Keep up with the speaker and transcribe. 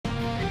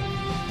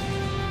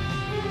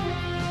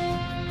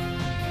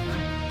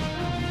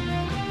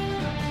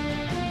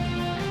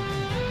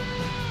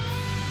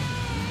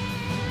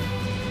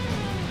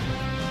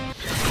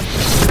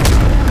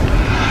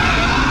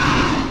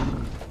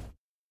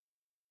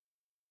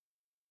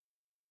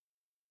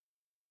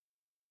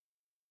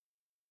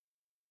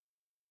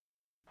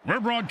We're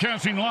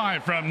broadcasting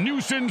live from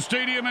Newson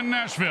Stadium in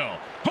Gnashville,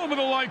 home of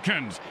the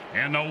Lycans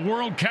and the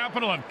world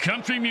capital of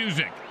country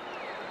music.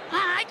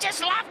 I just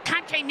love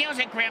country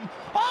music, Grim.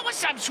 Always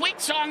some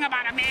sweet song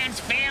about a man's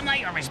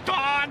family or his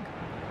dog.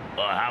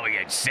 Or how he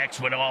had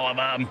sex with all of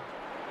them.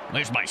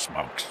 There's my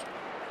smokes.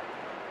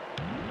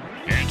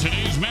 And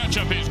today's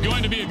matchup is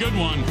going to be a good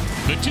one.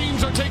 The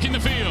teams are taking the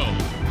field.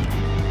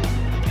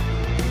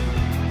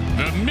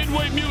 The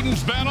Midway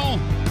Mutants battle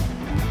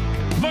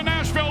the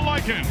Gnashville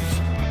Lycans.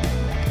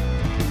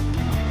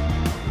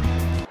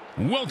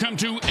 Welcome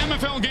to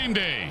MFL Game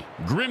Day.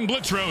 Grim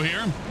Blitzrow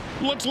here.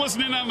 Let's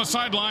listen in on the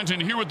sidelines and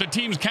hear what the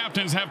team's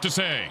captains have to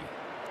say.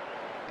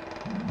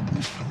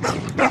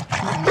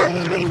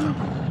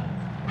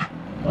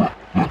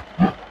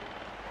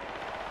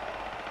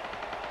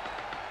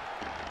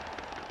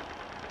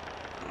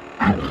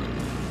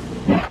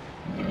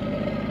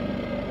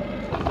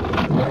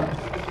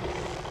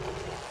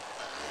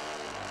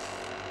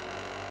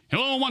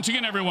 Hello once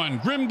again, everyone.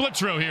 Grim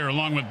Blitzrow here,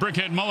 along with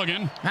Brickhead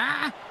Mulligan.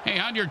 Hey,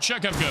 how'd your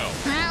checkup go?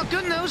 Well,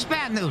 good news,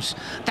 bad news.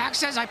 Doc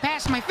says I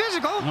passed my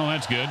physical. Oh,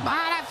 that's good. But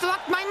I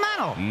flunked my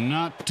mental.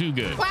 Not too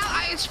good. Well,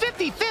 it's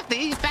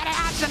 50-50. Better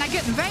odds than I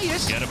get in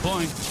Vegas. Get a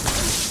point.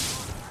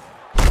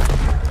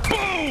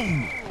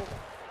 Boom!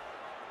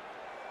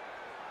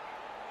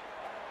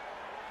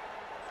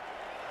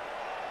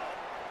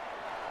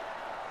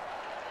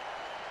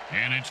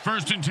 And it's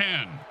 1st and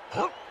 10.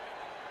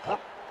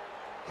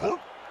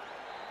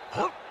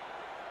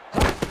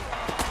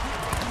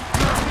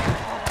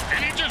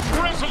 And he just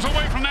wrestles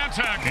away from that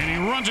tackle. And he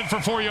runs it for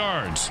 4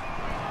 yards.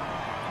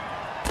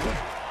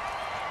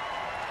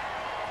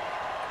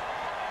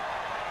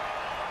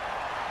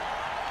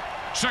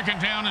 Second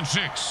down and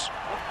 6.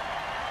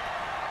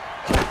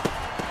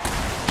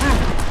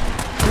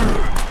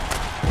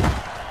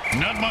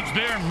 Not much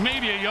there,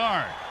 maybe a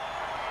yard.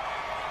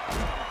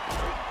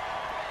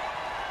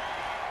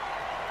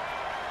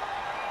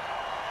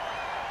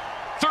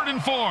 Third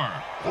and 4.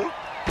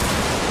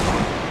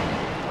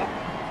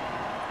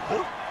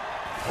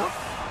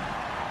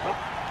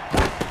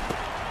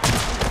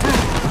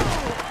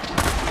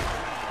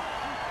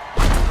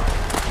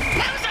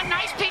 That was a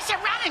nice piece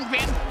of running,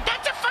 Grim.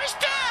 That's a first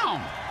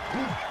down.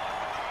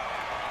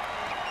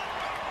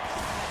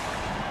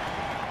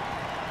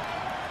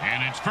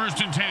 And it's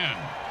 1st and 10.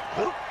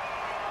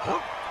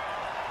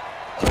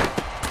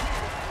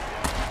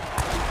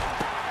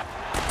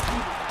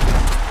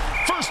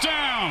 First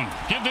down.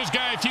 Give this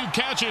guy a few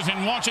catches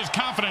and watch his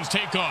confidence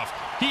take off.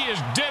 He is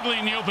deadly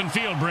in the open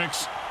field,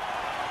 Bricks.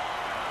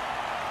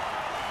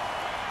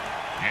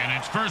 And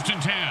it's 1st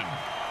and 10.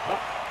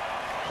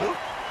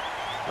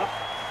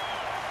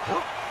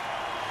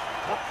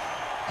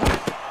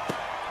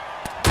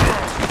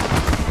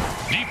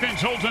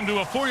 Defense holds him to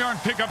a 4-yard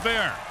pickup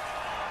there.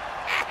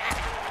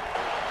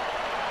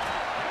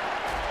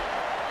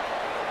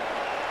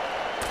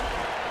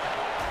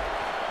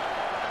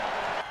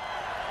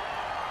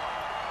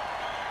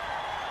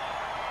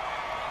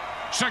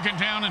 Second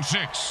down and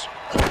 6.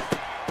 And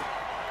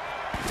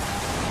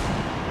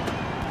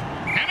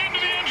into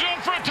the end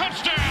zone for a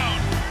touchdown.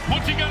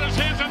 Once he got his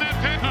hands on that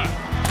penalty.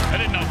 I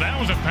didn't know that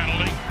was a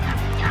penalty.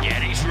 Yeah,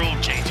 these rule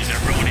changes are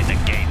ruining the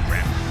game,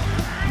 Grim.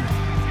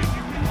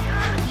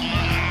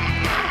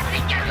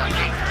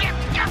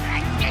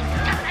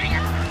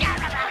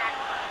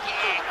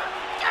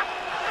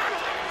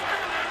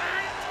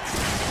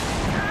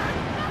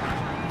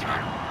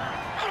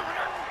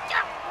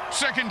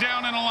 Second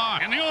down and a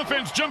lot. And the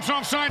offense jumps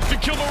off sides to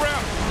kill the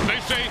ref.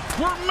 They say,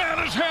 we're mad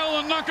as hell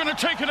and not going to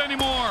take it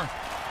anymore.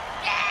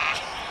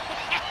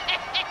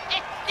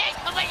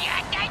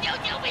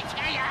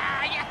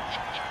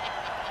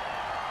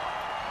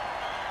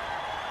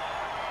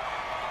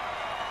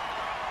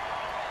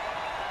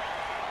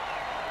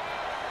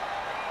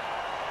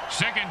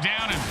 Second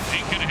down and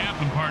ain't going to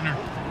happen, partner.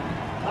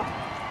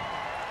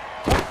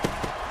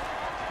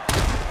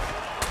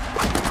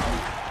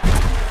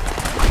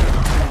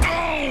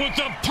 With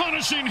a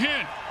punishing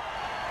hit.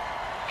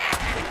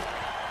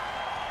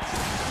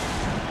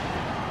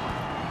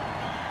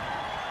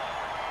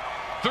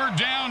 Third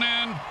down,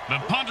 and the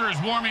punter is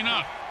warming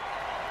up.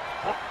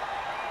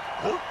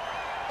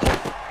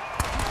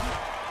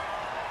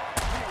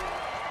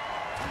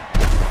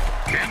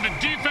 And the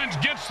defense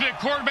gets the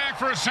quarterback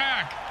for a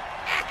sack.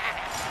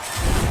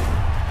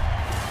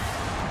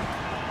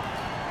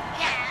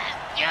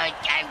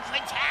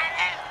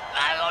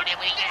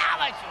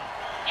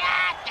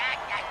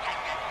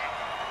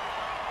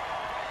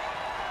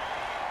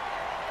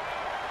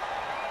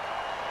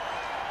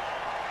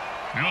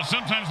 You know,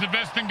 sometimes the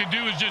best thing to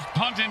do is just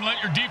punt and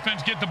let your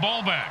defense get the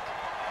ball back.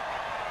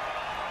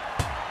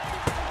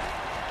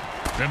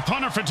 The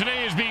punter for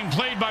today is being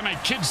played by my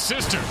kid's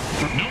sister.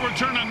 No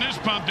return on this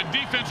punt. The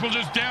defense will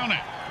just down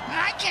it.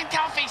 I can't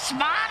tell if he's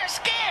smart or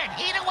scared.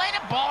 Either way, the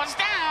ball's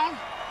down.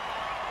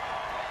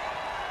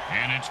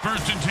 And it's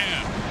 1st and 10.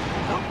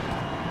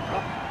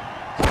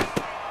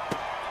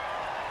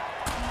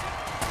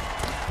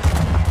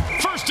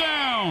 First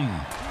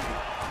down.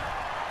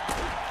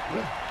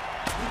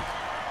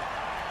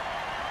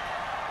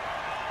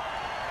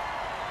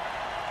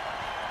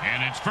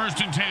 it's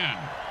 1st and 10.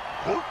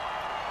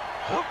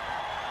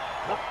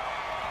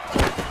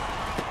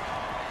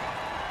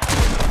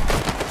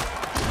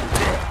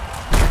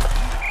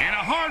 And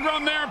a hard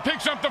run there,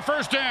 picks up the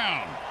 1st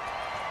down.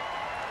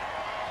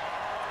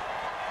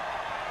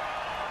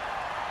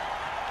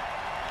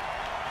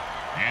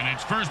 And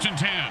it's 1st and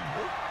 10.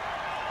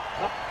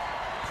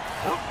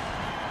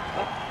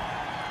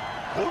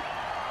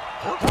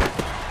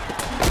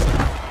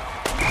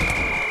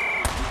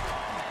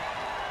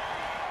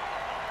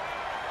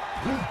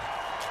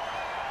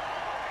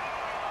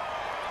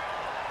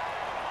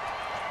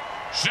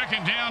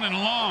 Second down and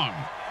long.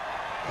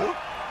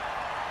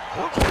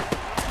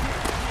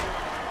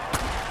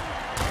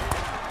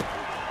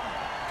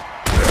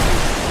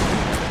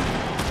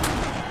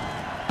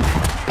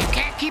 You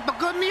can't keep a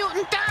good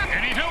mutant down.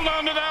 And he held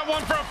on to that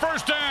one for a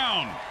 1st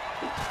down.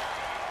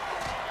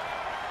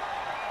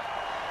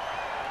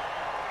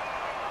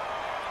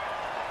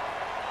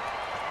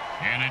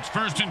 And it's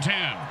 1st and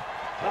 10.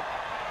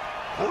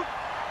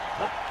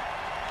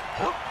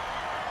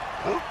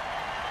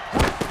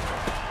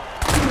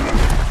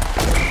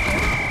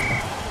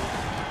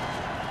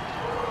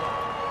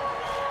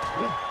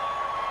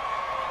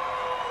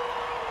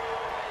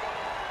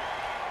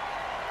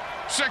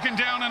 Second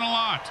down and a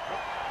lot.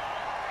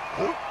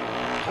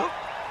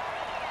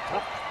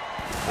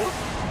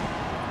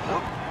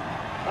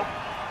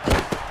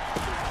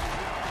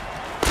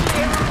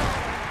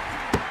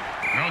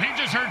 Well, he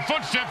just heard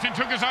footsteps and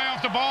took his eye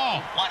off the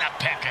ball. What a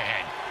pick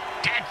ahead.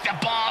 Get the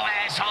ball,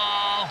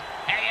 asshole.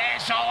 Hey,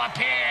 asshole, up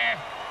here.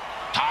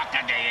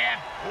 Talking to you.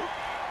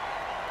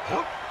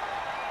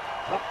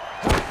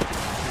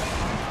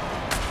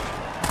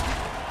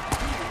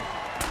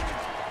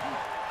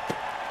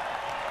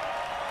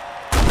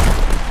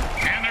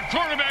 And the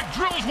quarterback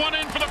drills one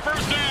in for the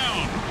 1st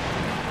down.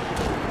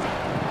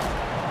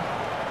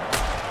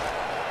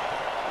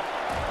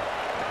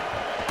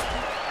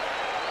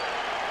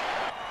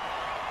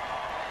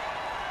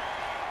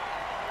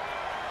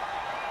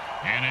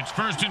 And it's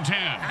 1st and 10.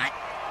 Hot,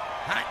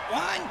 hot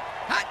 1,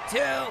 hot 2,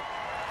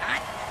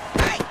 hot,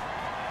 hey.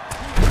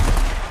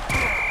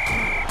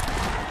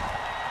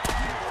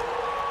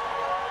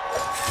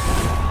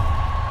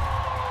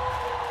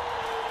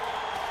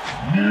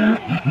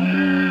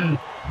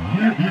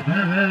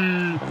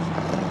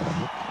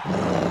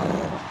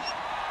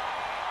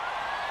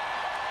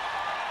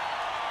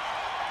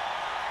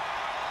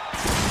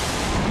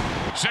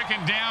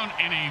 Second down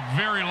and a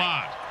very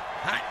lot.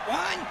 Hot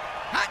 1,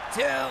 hot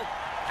 2,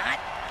 hot,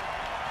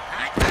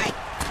 hot, hey.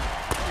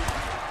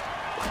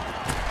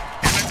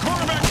 And the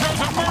quarterback throws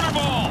a murder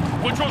ball,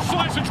 which will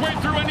slice its way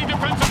through any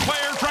defensive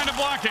player trying to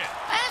block it.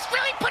 This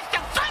really puts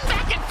the fun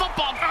back in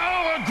football.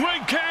 Oh, a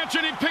great catch,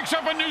 and he picks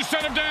up a new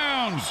set of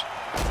downs.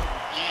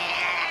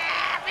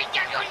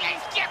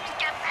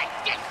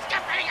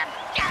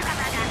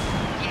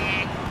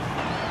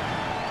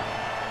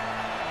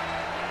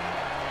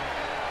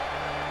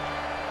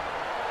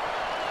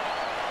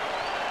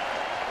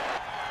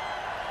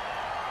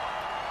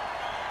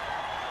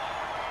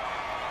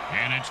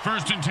 And it's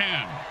 1st and 10.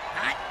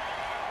 Hot,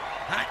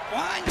 hot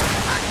 1,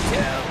 hot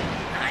 2,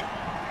 hot,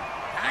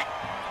 hot,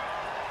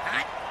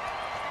 hot,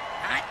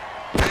 hot,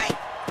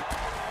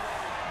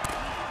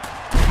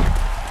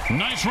 hey.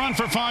 Nice run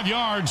for 5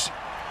 yards.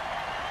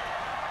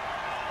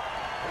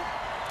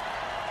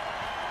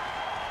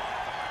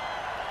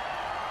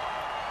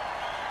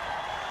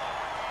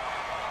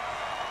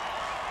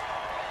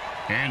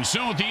 And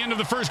so at the end of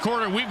the 1st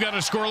quarter, we've got a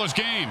scoreless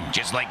game.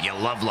 Just like you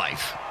love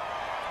life.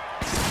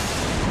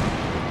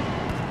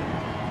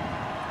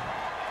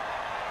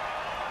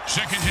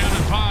 Second down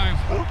and 5.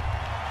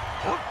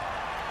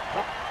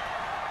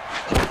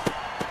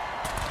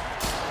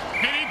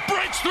 And he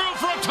breaks through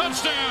for a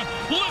touchdown.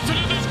 Listen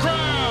to this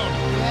crowd.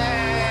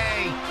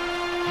 Yay!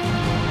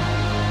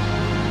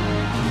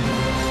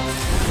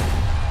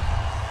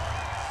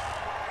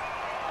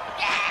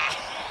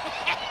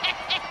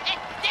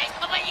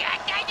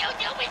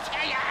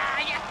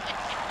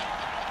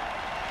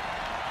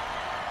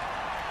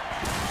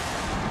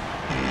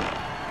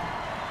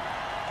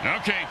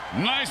 Okay,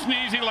 nice and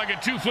easy like a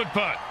 2-foot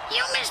putt.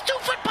 You miss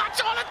 2-foot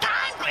putts all the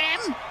time,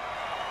 Grim.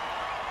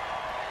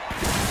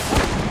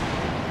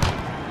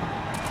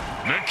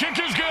 The kick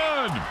is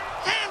good.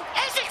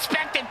 As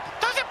expected,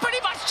 those are pretty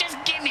much just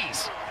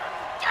gimmies.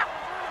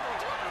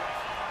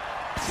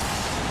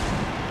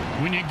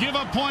 When you give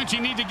up points, you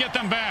need to get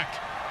them back.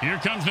 Here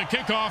comes the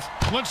kickoff.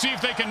 Let's see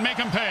if they can make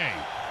them pay.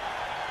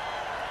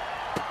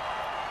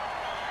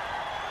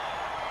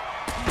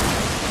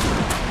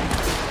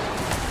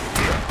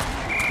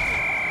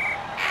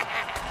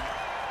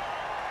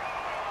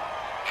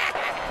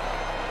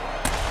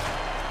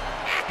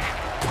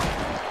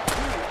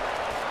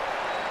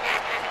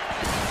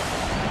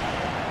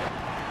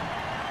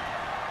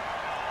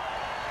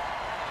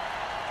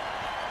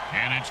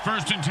 And it's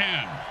 1st and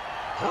 10.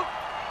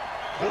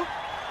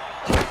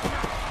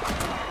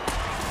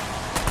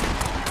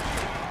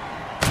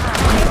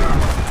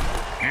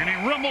 And he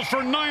rumbles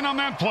for 9 on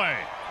that play.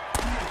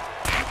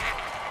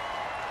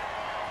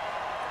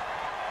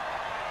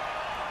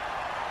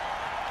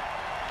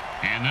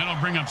 And that'll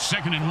bring up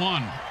 2nd and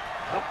 1.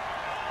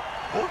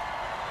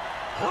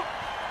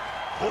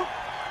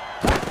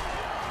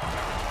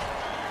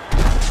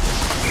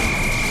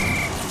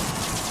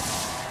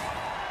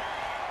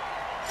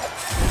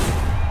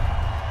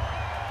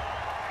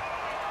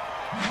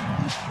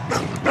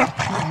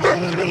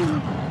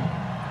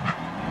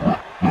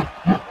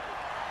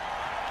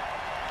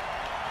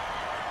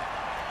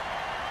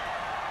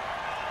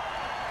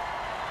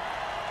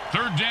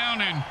 Third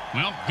down and,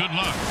 well, good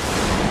luck.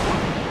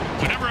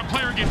 Whenever a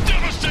player gets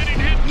devastating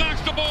hit,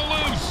 knocks the ball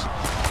loose.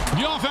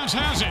 The offense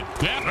has it.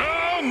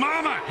 Oh,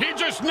 mama! He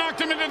just knocked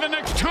him into the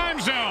next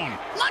time zone.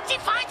 Once he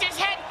finds his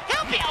head,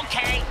 he'll be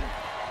okay.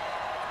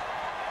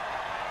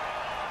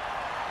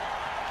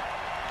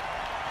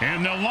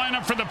 And they'll line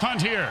up for the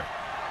punt here.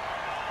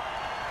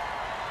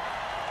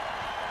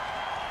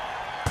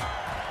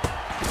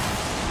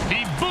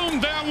 He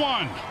boomed that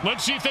one.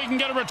 Let's see if they can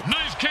get a return.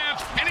 Nice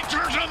catch, and he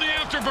turns on the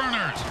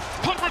afterburners.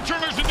 Punt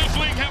returners in this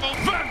league have a...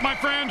 That, my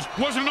friends,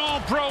 was an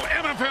all-pro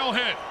MFL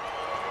hit.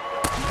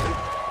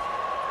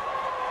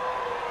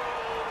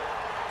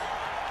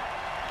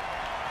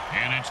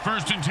 And it's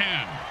 1st and 10.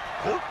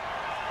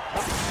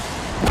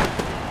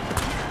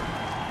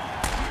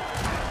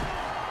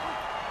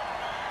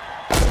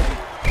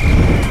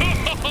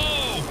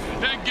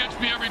 That gets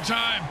me every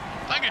time.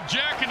 Like a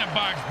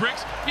jack-in-the-box,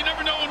 Bricks. You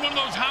never know when one of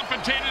those hot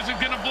potatoes is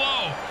going to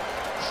blow.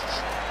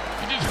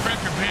 You just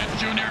crap your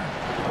pants, Junior.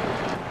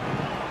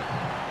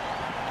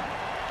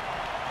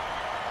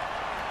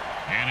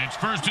 And it's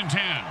 1st and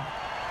 10.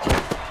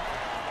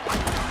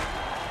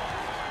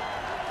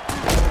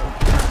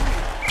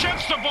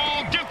 Catch the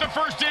ball, get the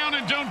first down,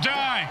 and don't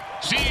die.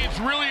 See, it's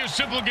really a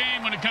simple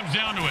game when it comes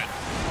down to it.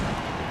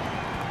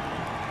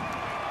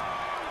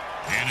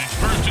 And it's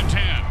 1st and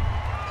 10.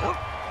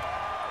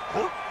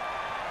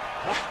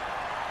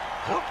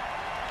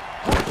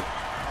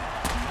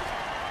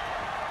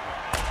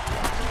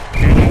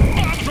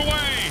 Bombs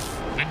away.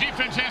 The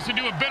defense has to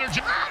do a better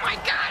job. Oh, my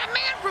God, a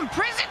man from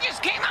prison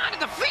just came onto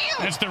the field.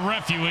 That's the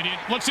ref, you idiot.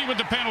 Let's see what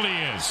the penalty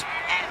is.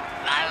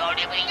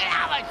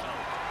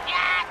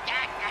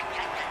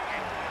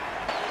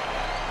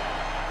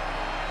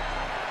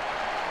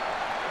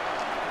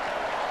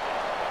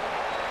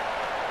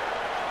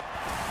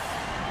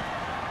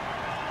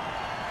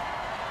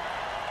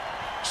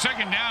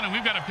 Second down, and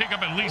we've got to pick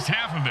up at least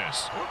half of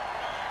this.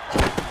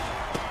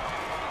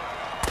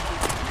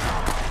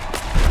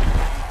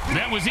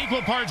 That was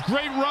equal parts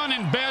great run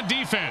and bad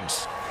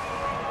defense.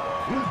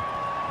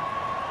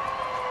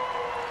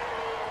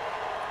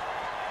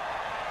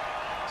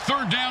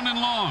 Third down and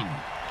long.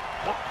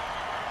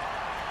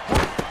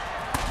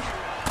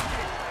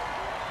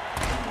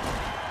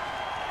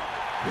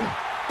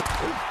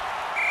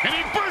 And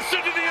he bursts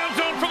into the end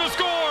zone for the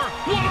score.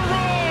 What a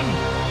run!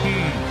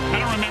 I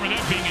don't remember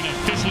that being an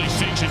officially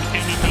sanctioned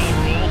MFL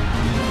rule.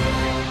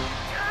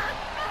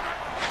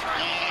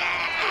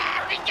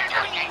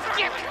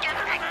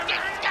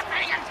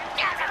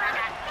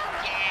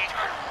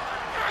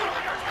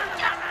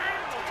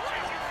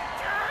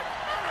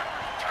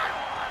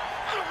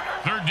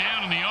 Third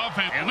down in the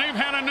offense, and they've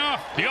had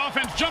enough. The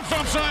offense jumps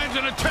off sides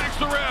and attacks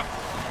the ref.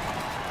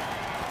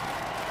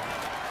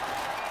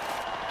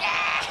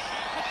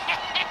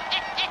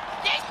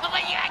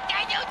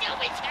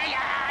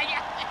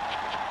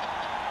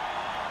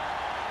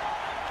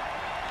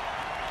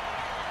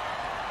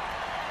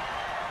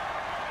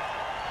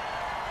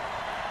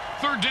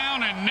 Third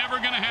down and never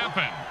going to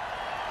happen.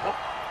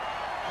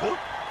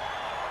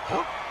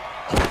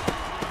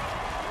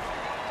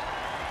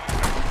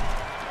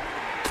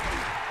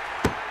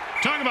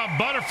 Talk about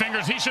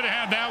Butterfingers. He should have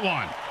had that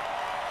one.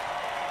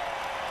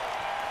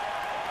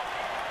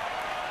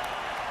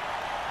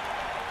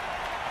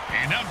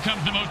 And out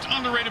comes the most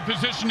underrated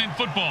position in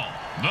football,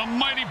 the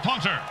mighty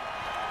punter.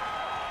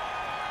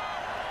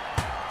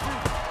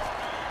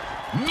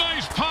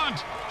 Nice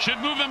punt. Should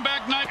move them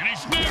back nice. And he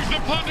snags the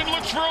punt and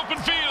looks for open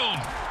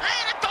field. I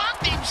had a dog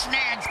named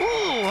Snags.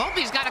 Ooh, hope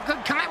he's got a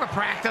good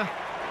chiropractor.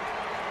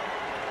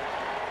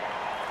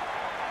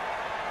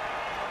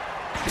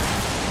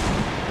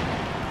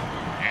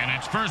 And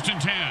it's 1st and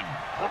 10.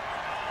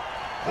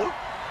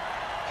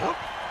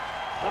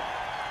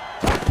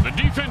 The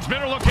defense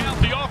better look out.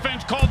 The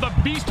offense called the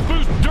Beast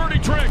Boost dirty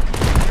trick.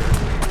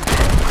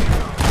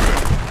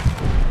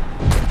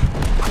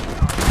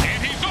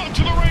 And he's off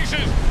to the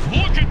races.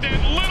 Look at that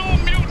little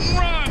mutant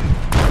run.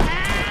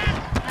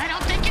 I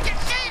don't think you can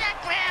say that,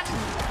 Graham.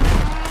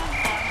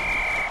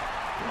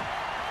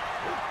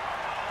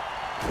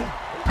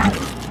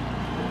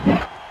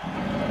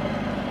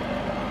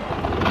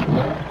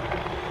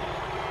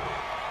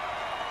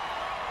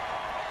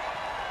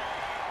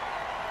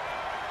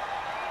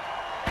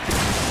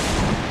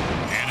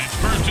 And it's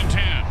 1st and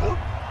 10.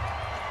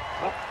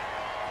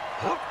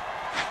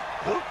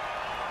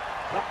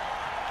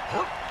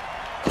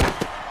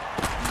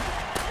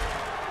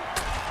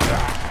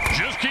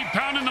 Just keep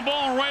pounding the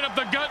ball right up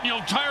the gut and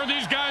you'll tire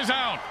these guys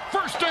out.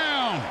 First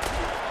down.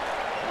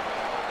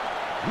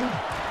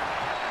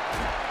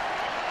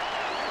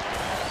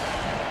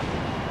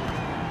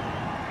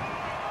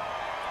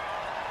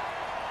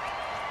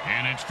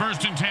 And it's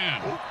 1st and 10.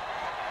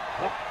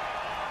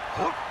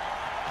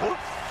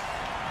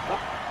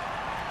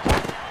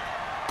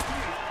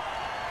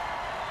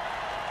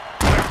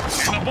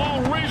 And the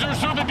ball razors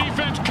through the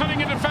defense,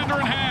 cutting a defender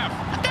in half.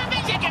 That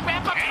means he can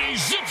wrap up. And he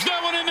zips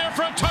that one in there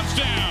for a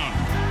touchdown.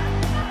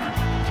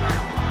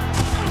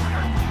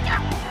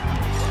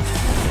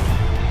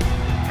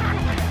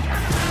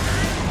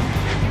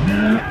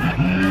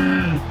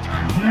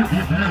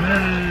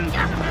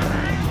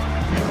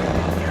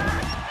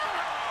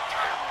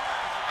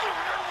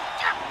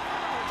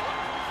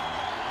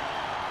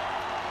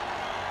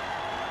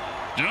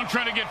 Don't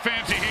try to get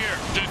fancy here.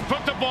 Just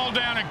put the ball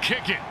down and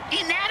kick it.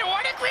 In that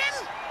order,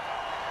 Grim?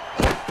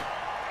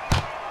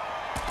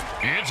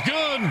 It's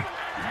good.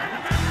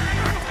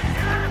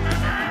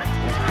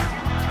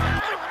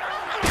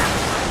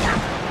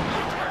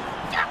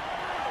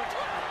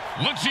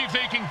 Let's see if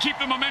they can keep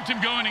the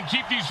momentum going and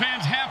keep these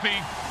fans happy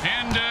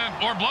and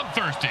or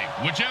bloodthirsty,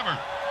 whichever.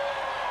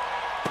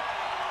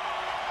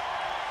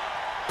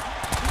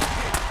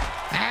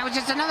 It was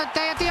just another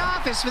day at the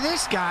office for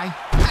this guy.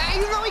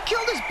 You know, he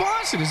killed his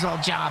boss at his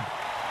old job.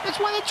 That's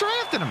why they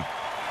drafted him.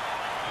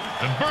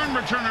 The burn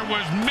returner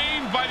was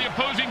maimed by the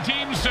opposing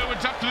team, so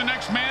it's up to the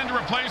next man to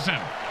replace him.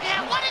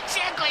 Yeah, what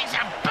exactly is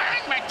a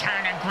burn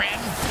returner, Grim?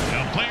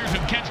 Now, players who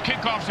catch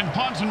kickoffs and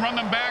punts and run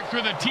them back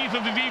through the teeth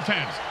of the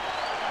defense.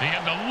 They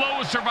have the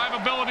lowest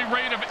survivability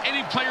rate of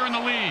any player in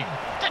the league.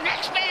 The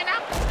next man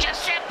up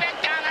just sat back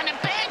down on the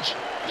bench.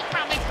 He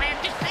probably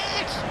grabbed his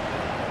pants.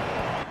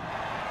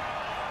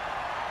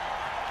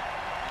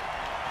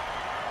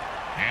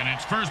 And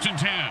it's 1st and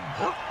 10.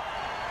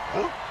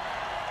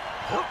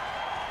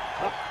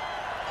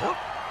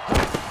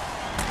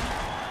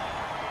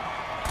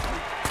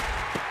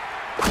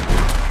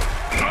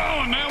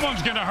 Oh, and that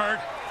one's going to hurt.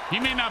 He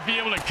may not be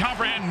able to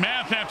comprehend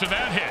math after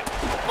that hit.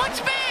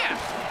 What's math?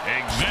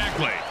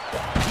 Exactly.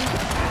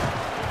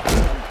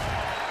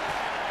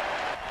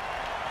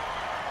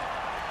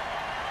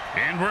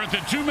 And we're at the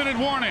 2-minute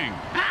warning.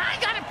 I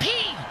gotta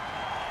pee.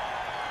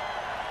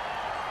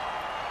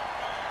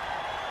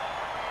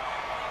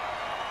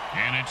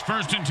 And it's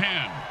 1st and 10.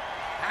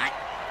 Hot.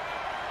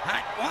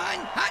 Hot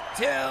 1, hot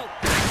 2.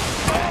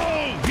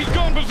 Oh, he's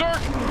going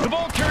berserk. The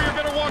ball carrier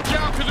better watch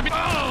out because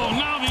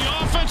now the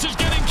offense is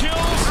getting kills.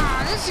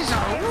 Oh, this is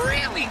a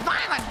really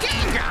violent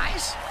game,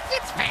 guys.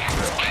 It's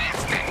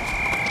fantastic.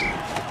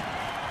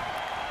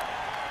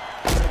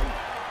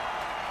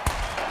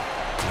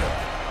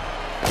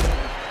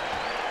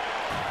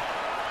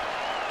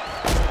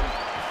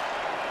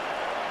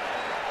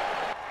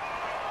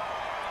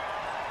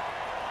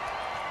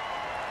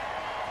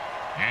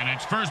 And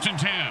it's 1st and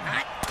 10.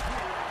 Hot.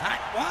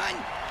 Hot 1,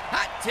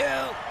 hot 2.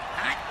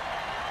 Hot.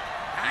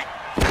 Hot.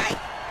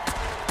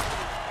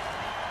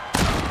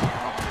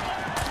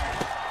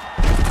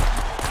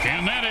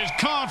 And that is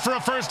caught for a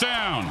 1st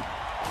down.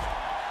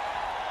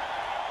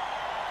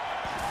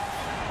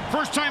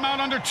 First time out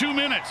under 2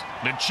 minutes.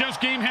 The chess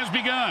game has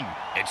begun.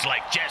 It's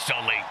like chess,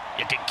 only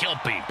you can kill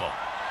people.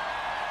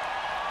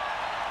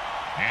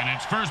 And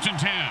it's 1st and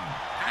 10.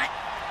 Hot.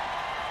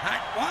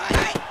 Hot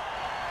 1.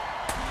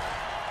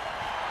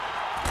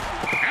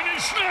 And he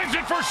snags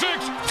it for 6.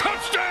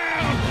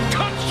 Touchdown!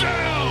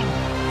 Touchdown!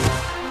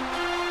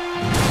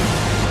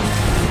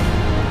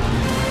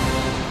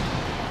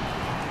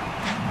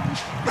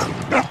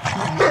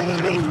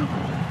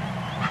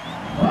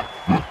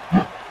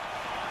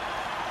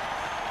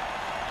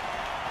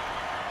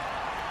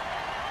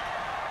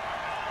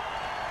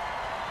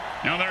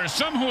 Now, there are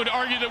some who would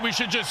argue that we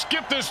should just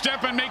skip this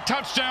step and make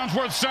touchdowns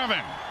worth 7.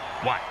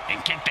 What,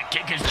 and kick the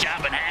kicker's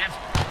job in half?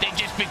 They'd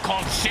just be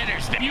called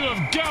sitters. You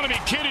have got to be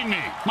kidding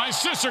me. My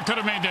sister could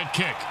have made that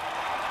kick.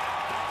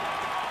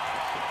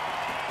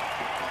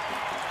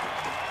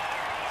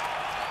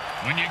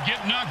 When you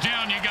get knocked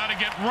down, you got to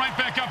get right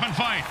back up and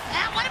fight.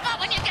 What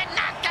about when you get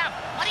knocked up?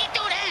 What do you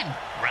do then?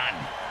 Run.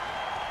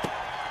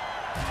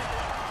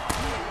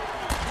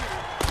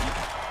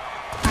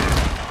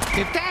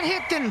 If that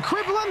hit didn't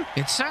cripple him,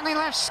 it certainly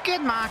left skid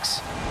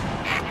marks.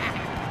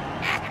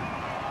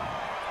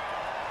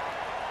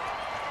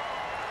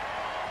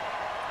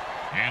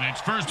 And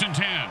it's 1st and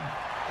 10.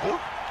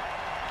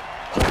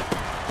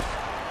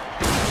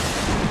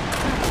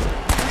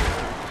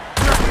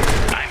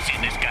 I've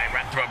seen this guy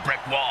run through a brick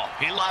wall.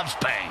 He loves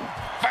pain.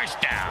 1st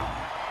down.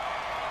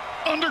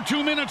 Under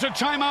 2 minutes, a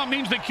timeout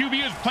means the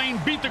QB is playing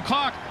beat the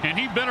clock, and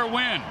he better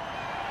win.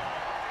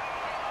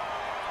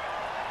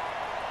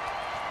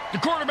 The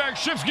quarterback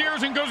shifts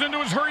gears and goes into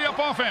his hurry-up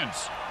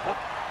offense.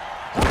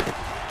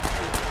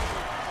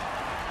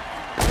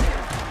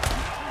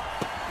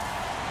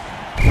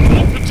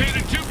 Potato,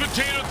 2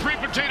 potato, 3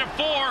 potato,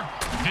 4.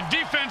 The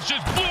defense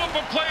just blew up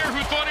a player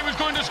who thought he was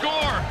going to score.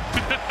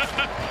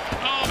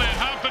 Oh, that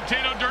hot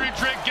potato dirty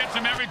trick gets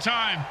him every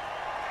time.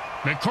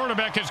 The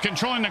quarterback is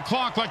controlling the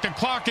clock like the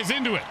clock is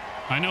into it.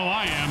 I know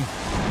I am.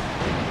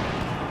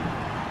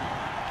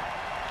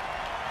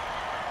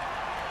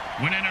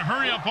 When in a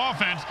hurry-up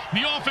offense,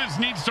 the offense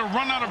needs to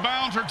run out of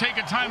bounds or take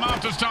a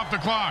timeout to stop the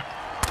clock.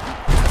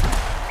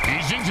 He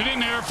He zings it in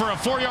there for a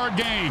 4-yard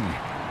gain.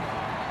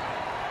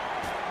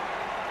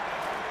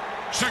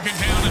 Second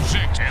down and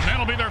 6, and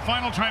that'll be their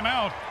final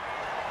timeout.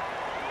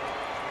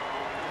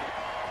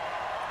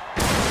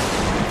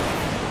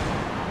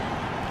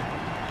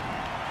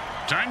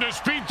 Time to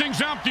speed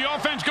things up. The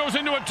offense goes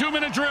into a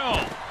 2-minute drill.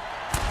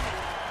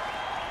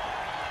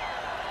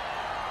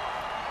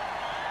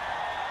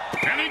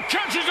 And he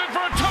catches it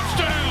for a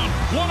touchdown.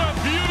 What a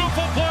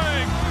beautiful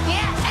play.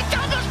 Yeah, and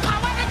throw those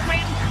poetic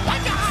Grim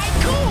like a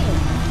haiku.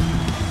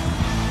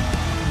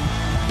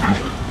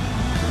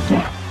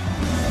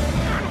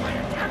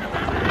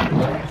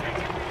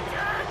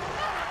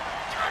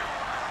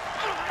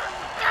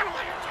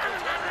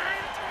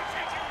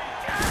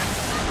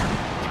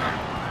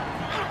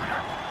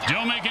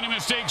 Don't make any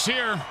mistakes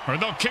here, or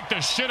they'll kick the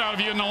shit out of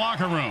you in the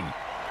locker room.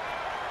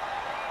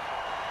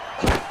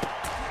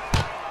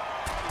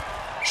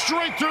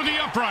 Straight through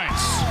the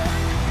uprights.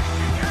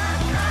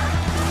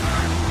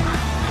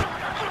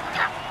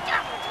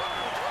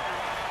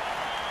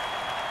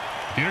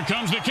 Here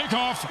comes the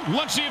kickoff.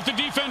 Let's see if the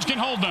defense can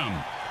hold them.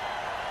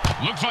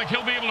 Looks like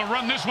he'll be able to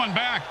run this one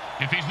back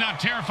if he's not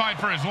terrified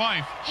for his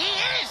life. He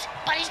is,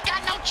 but he's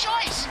got no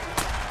choice.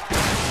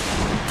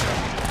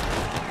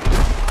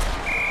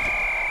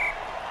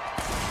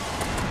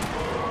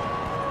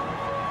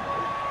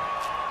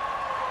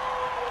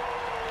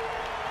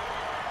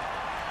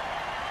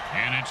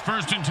 And it's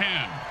 1st and 10.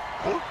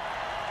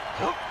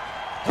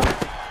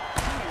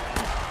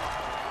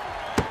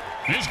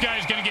 This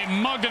guy's going to get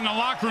mugged in the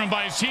locker room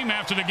by his team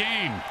after the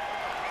game.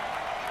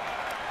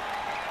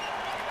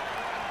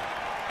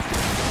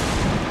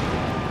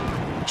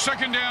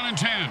 Second down and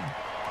 10.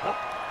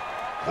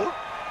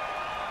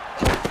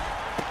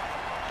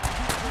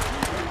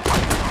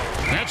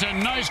 That's a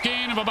nice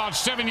gain of about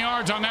 7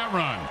 yards on that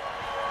run.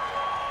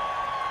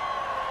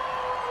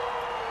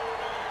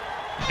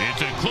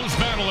 It's a close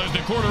battle as the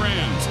quarter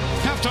ends.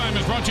 Halftime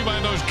is brought to you by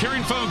those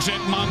caring folks at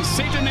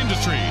Monsatan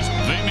Industries.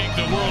 They make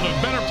the world a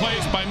better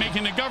place by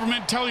making the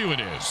government tell you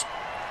it is.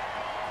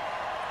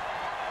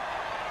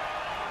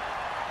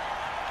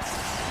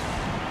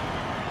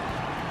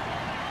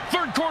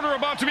 Third quarter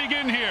about to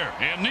begin here,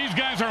 and these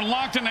guys are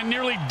locked in a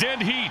nearly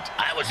dead heat.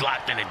 I was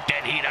locked in a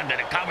dead heat under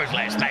the covers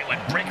last night when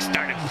Brick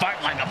started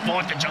farting like a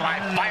 4th of July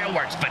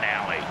fireworks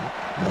finale.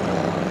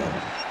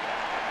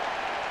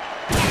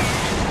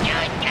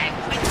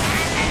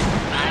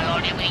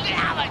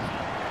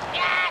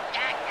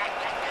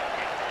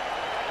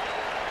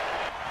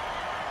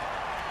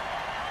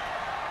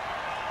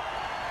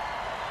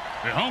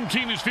 The home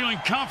team is feeling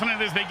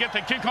confident as they get the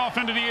kickoff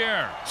into the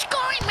air.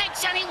 Scoring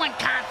makes anyone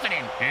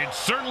confident. It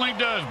certainly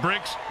does,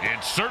 Bricks.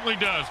 It certainly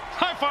does.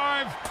 High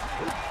five!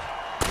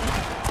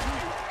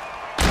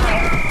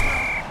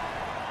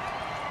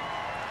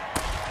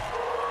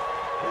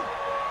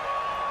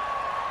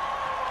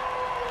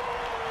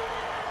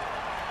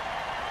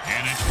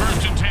 And it's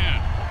 1st and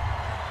 10.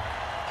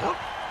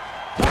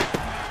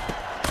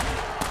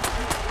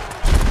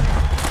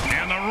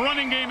 And the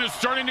running game is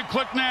starting to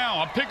click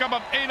now. A pickup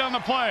of 8 on the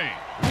play.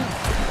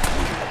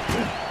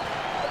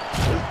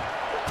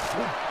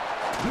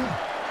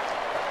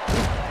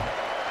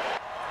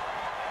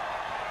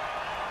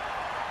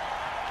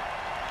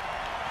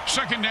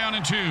 Second down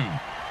and 2.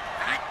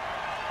 Hot.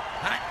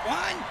 Hot 1.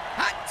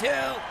 Hot 2.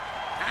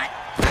 Hot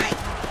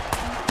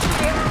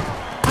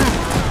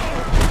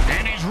 3.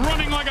 And he's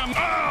running like a...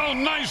 Oh,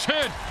 nice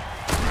hit.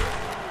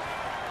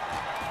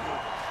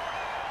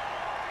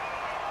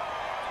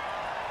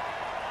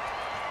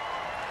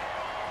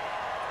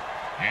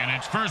 And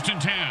it's 1st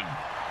and 10.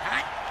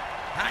 Hot.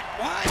 Hot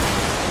 1.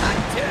 Hot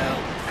 2.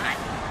 Hot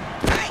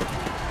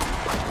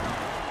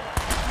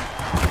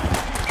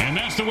 3. And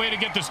that's the way to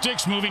get the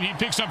sticks moving. He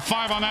picks up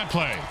 5 on that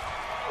play.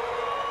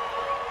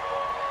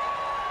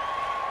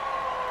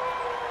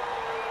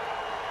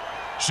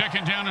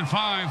 Second down and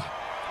 5.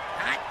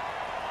 Hot.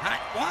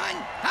 Hot 1.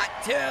 Hot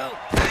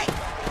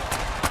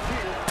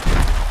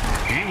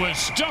 2. He was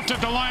stuffed at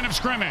the line of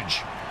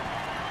scrimmage.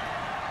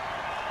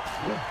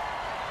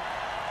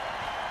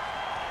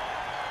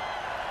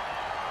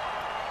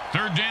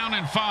 Third down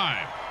and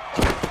 5.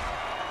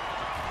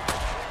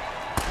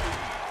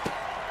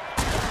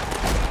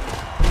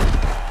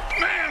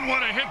 Man,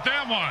 what a hit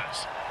that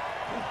was.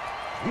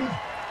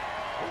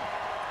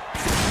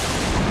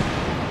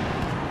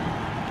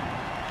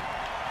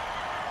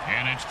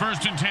 And it's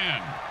 1st and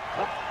 10.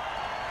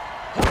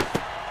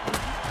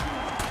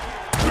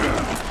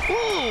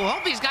 Ooh,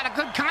 hope he's got a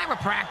good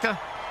chiropractor.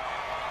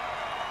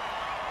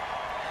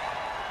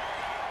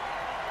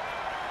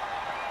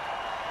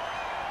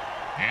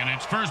 And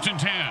it's 1st and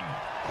 10.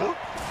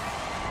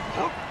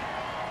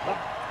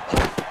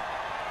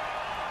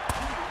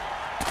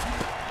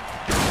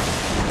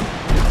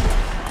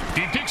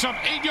 He picks up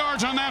 8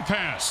 yards on that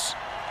pass.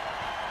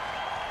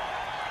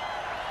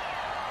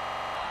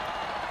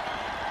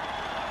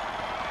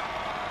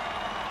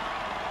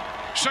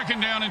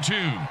 Second down and 2.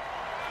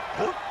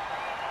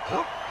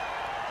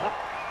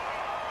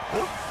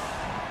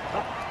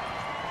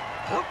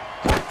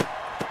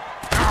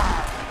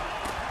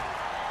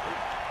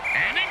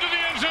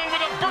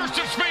 burst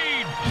of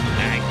speed.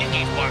 I think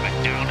he's more of a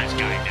downers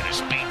guy than a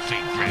speed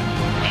freak, Grim.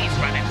 He's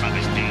running from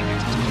his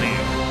demons, it's clear.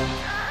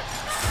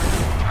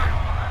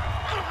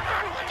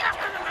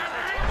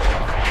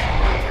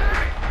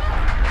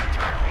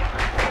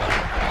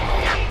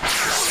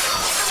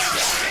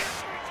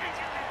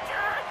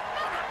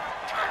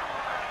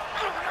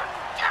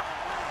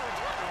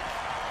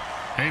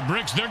 Hey,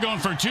 Bricks, they're going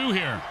for 2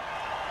 here.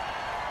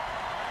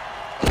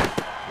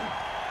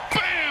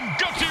 Bam!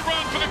 Gutsy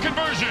run for the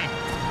conversion.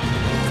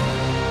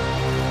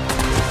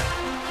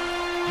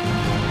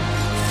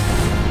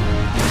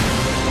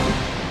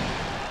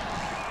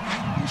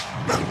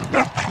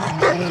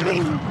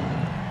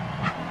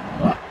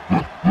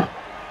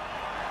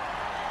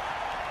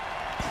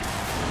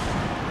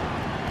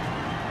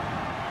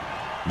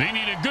 They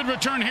need a good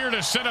return here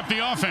to set up the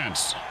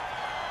offense.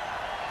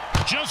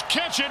 Just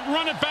catch it,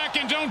 run it back,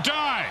 and don't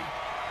die.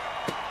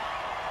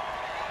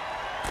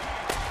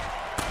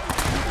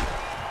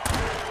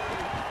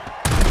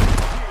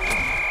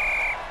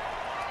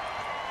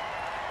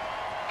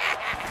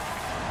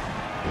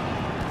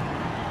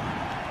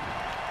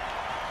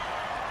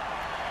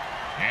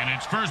 And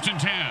it's 1st and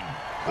 10.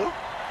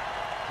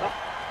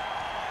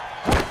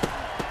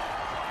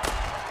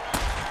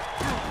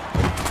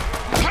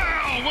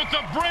 Pow! With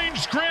the brain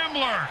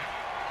scrambler.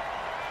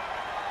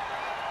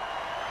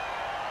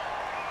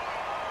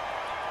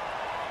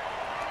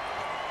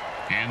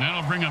 And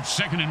that'll bring up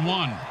 2nd and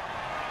 1.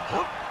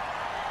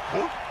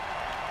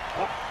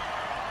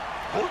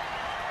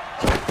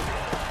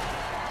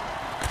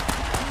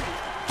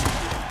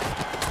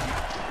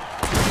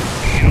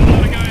 You know, a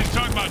lot of guys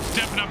talk about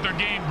stepping up their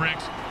game,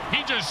 Bricks.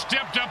 He just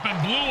stepped up and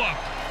blew up.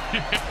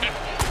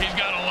 He's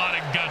got a lot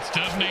of guts,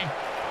 doesn't he?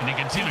 And you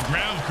can see the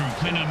ground crew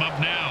cleaning him up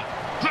now.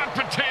 Hot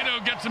potato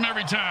gets him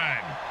every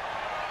time.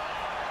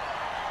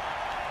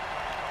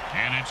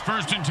 And it's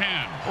 1st and 10.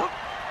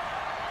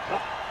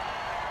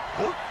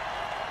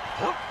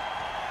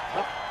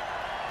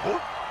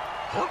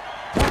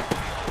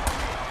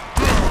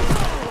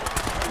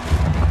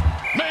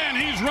 Man,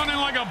 he's running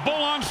like a bull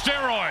on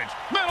steroids.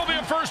 That'll be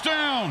a 1st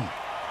down.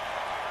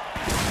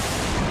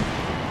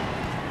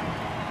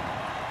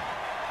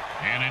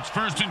 And it's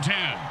 1st and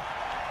 10.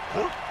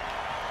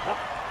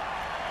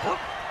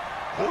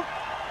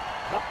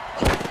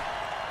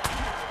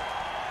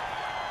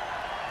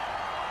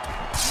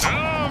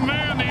 Oh,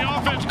 man, the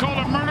offense called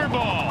a murder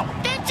ball.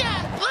 That's a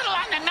little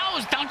on the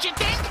nose, don't you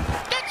think?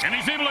 And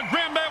he's able to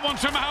grab that one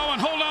somehow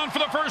and hold on for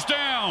the 1st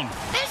down.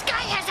 This guy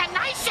has a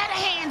nice set of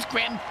hands,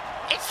 Grim.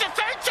 It's the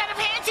 3rd set of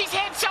hands he's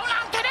had so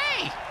long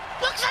today.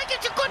 Looks like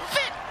it's a good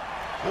fit.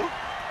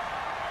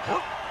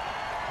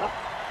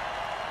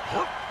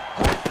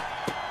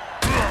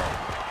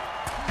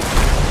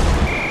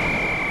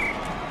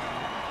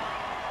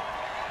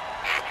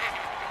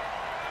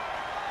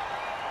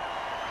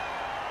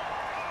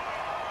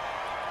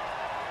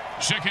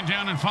 Second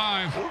down and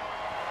 5.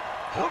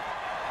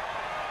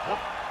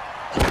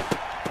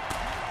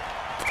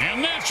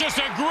 And that's just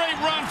a great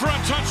run for a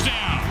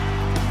touchdown.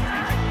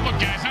 Look,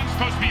 guys, I'm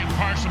supposed to be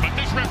impartial, but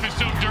this ref is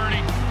so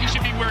dirty, he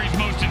should be where he's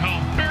most at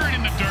home, buried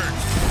in the dirt.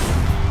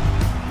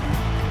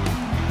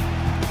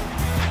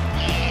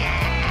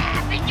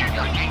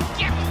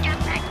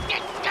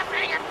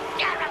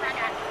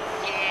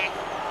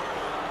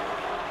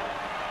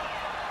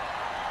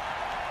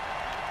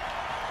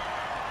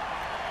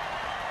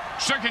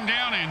 Second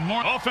down and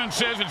more. Offense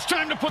says it's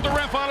time to put the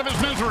ref out of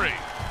his misery.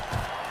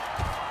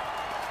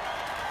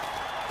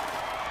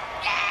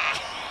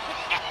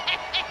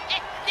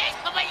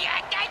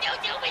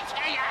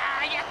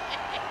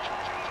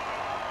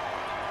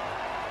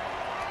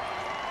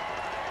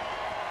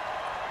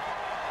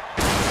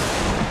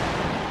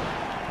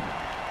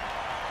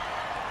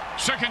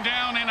 Second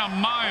down and a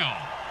mile.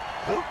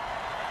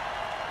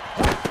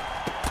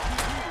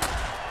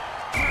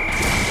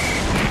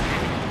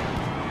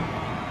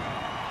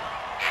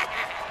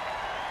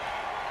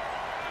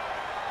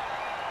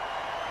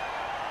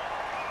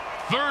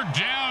 Third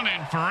down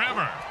and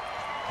forever.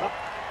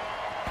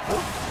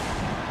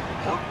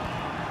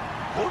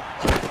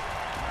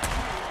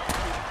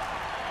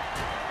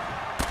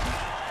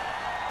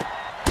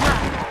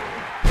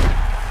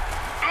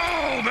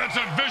 Oh, that's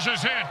a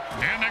vicious hit,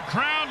 and the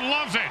crowd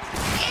loves it.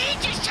 He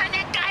just turned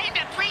that guy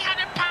into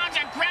 300 pounds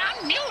of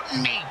ground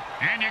mutant meat.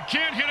 And you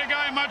can't hit a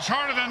guy much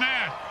harder than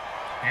that.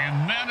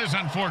 And that is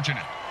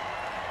unfortunate.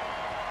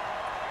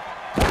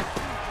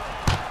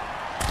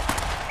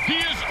 He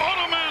is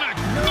automatic.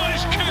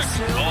 Nice kick.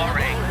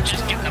 Boring.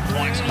 Just give the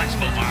points and let's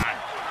move on.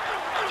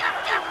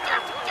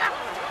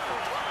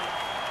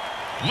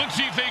 Let's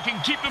see if they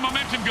can keep the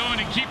momentum going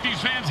and keep these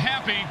fans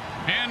happy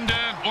and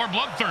or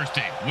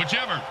bloodthirsty,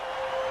 whichever.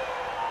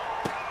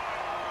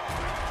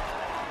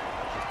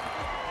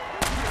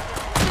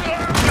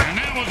 And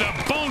that was a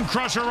bone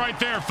crusher right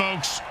there,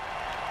 folks.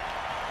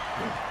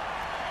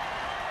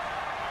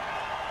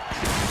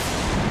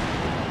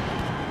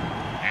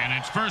 And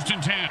it's 1st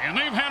and 10. And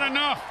they've had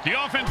enough. The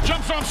offense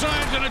jumps off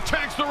sides and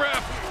attacks the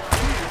ref.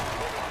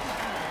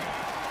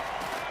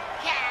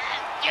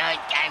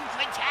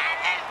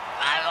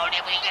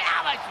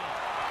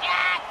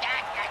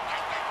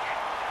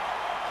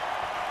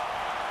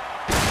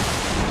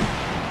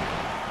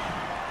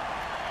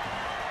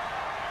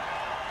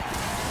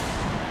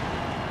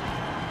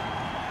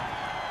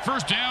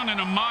 First down and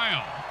a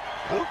mile.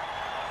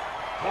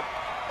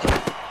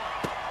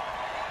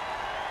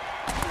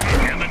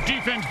 And the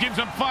defense gives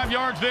up 5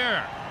 yards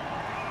there.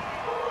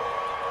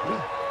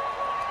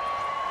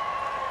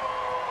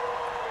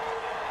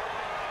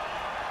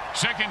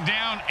 Second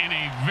down and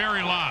a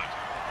very lot.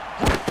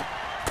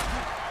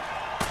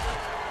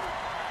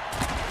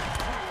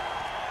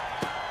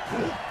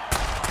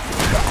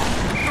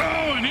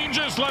 Oh, and he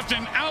just left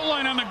an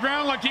outline on the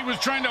ground like he was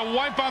trying to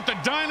wipe out the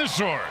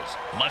dinosaurs.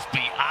 Must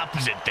be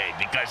opposite day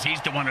because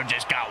he's the one who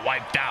just got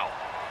wiped out.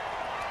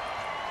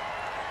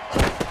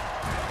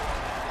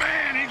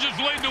 Man, he just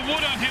laid the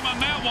wood on him on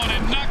that one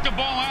and knocked the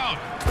ball out.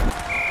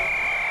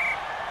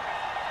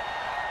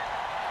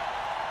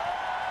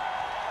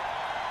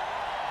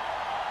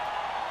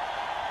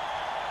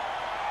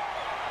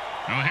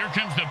 Well, here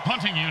comes the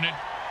punting unit.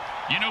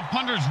 You know,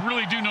 punters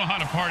really do know how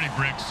to party,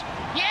 Bricks.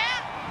 Yeah?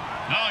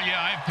 Oh,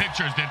 yeah, I have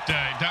pictures that,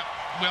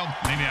 well,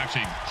 maybe I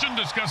actually shouldn't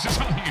discuss this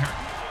on here.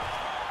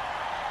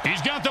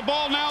 He's got the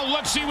ball now.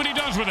 Let's see what he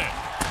does with it.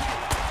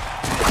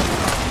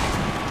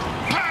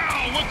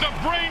 Pow! With the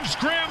brain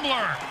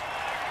scrambler.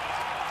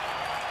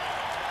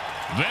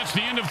 That's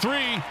the end of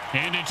 3,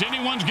 and it's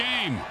anyone's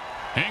game.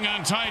 Hang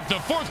on tight. The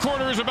fourth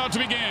quarter is about to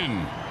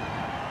begin.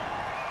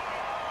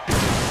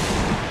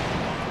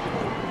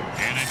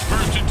 And it's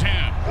 1st and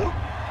 10.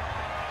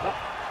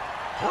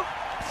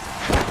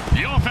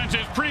 The offense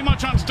is pretty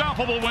much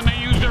unstoppable when they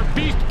use their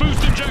Beast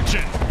Boost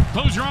injection.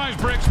 Close your eyes,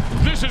 Bricks.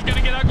 This is going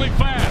to get ugly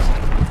fast.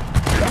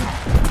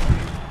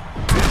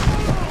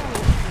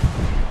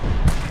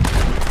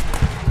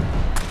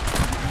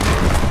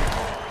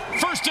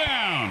 First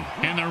down.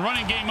 And the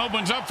running game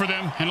opens up for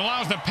them and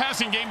allows the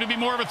passing game to be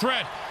more of a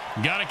threat.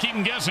 Got to keep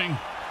them guessing.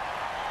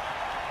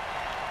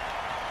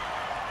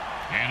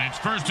 And it's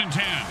 1st and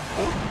 10.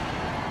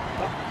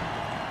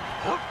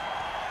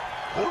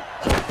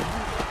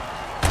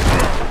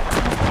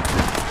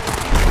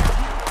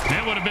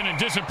 That would have been a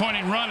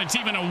disappointing run. It's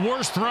even a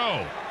worse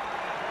throw.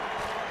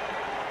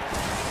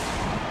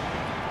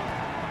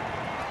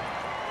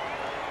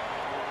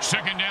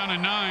 Second down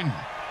and 9.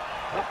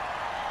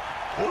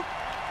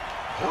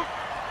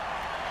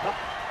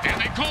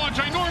 And they call a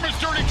ginormous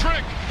dirty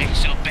trick. He's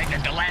so big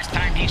that the last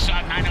time he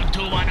saw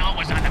 90210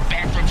 was on the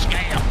bathroom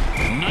scale.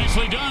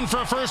 Nicely done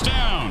for a first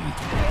down.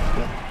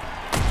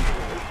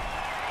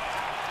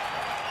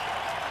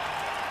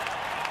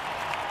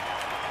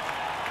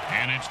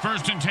 And it's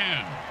 1st and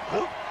 10.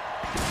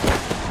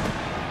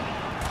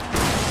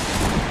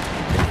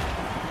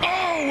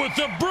 Oh, with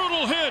the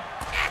brutal hit.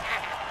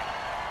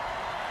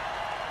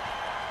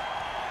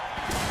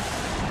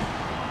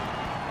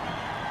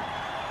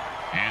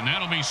 And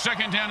that'll be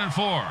 2nd down and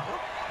 4.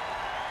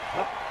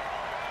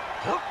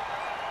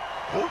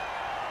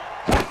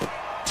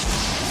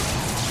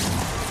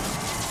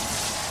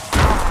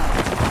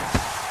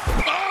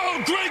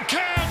 Oh, great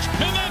catch!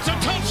 And that's a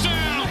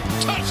touchdown!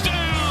 Touchdown!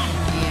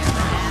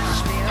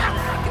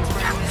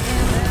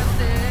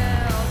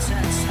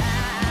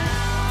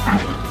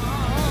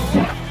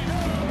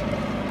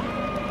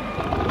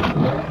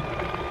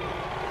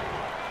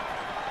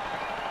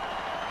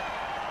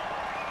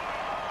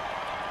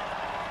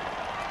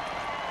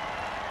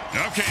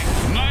 Okay,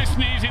 nice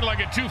and easy like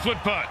a 2-foot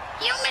putt.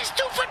 You miss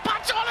 2-foot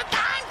putts all the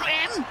time,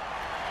 Grim.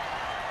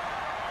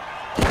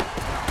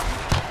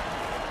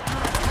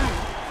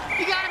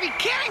 You gotta be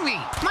kidding me.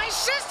 My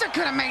sister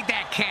could have made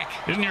that kick.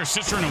 Isn't your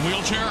sister in a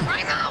wheelchair?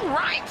 I know,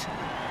 right?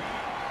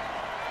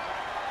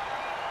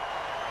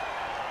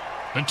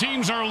 The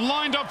teams are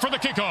lined up for the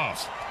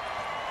kickoff.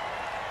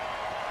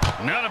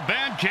 Not a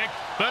bad kick,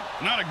 but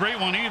not a great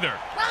one either.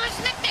 Well, his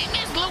nickname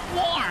is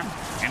Lukewarm.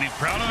 And he's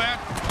proud of that?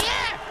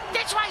 Yeah,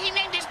 that's why he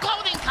named his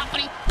clothing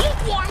company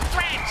Lukewarm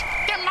Threads.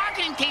 Their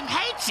marketing team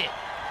hates it.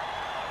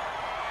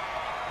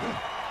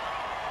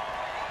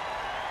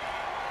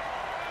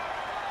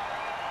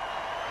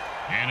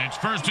 And it's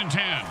 1st and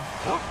 10.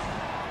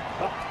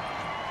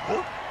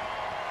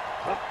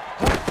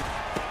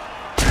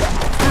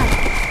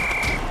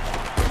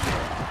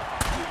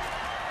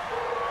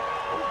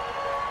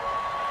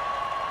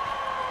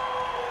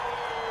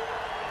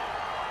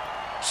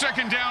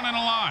 Second down and a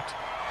lot.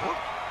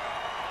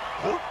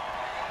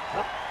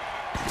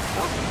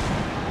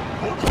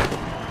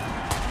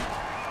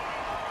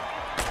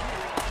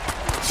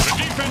 The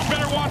defense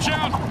better watch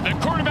out. The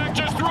quarterback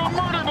just threw a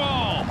murder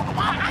ball.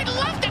 I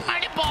love the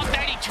murder ball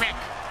dirty trick.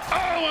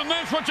 Oh, and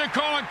that's what you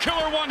call a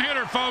killer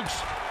one-hitter,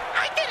 folks.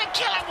 I did a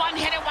killer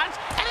one-hitter once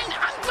at an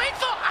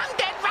ungrateful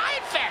undead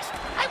riot fest.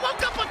 I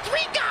woke up with 3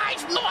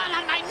 guys gnawing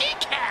on my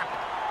kneecap.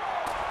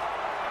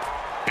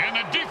 And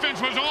the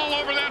defense was all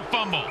over that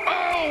fumble.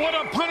 Oh, what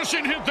a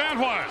punishing hit that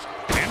was.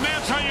 And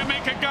that's how you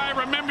make a guy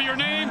remember your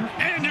name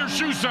and your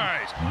shoe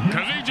size.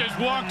 Because he just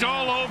walked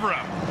all over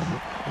him.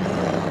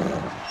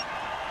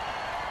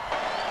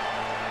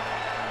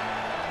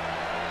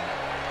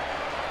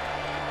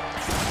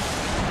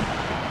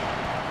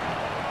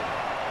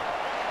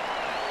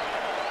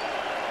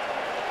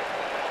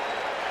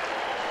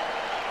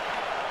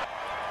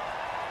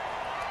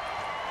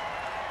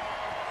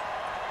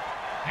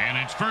 And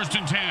it's 1st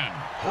and 10.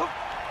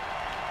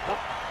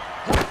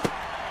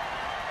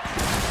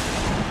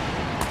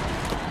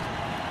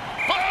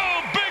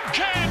 Oh, big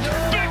catch,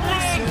 big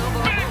run,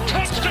 big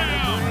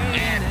touchdown.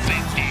 Yeah,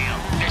 big deal.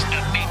 Just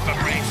a beat for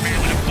Ray Fair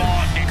when the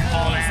ball didn't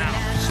fall out.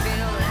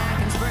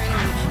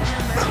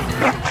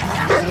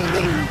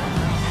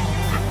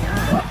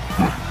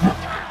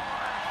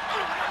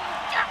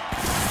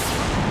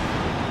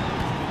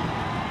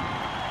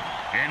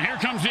 And here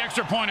comes the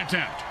extra point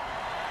attempt.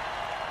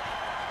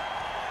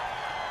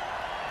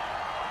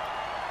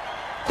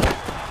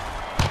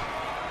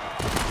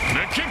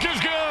 The kick is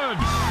good.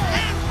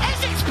 As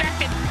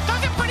expected,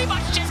 those are pretty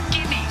much just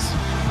gimmies.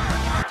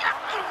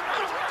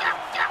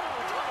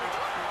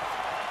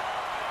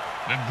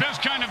 The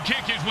best kind of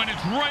kick is when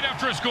it's right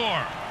after a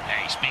score.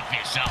 Hey, speak for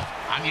yourself.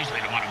 I'm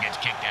usually the one who gets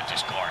kicked after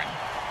scoring.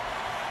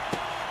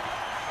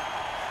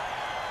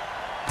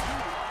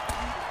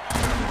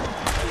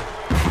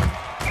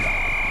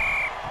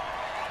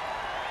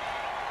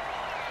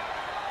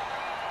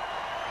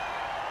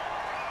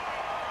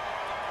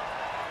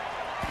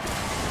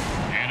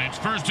 And it's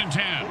 1st and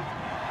 10.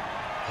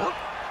 Oh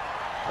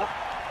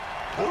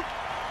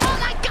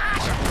my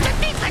gosh! The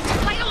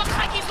defensive player looks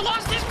like he's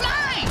lost his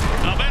mind!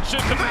 Now that's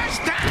just the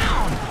First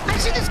down!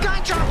 I've seen this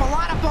guy drop a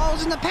lot of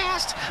balls in the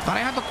past, but I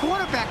heard the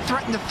quarterback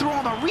threaten to throw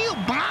him a real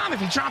bomb if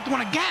he dropped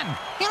one again.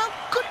 You know,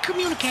 good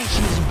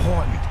communication is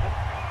important.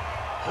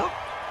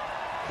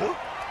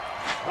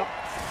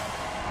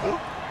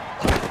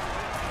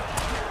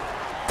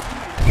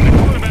 The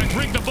quarterback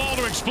rigged the ball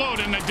to explode,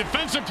 and the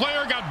defensive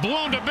player got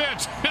blown to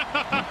bits.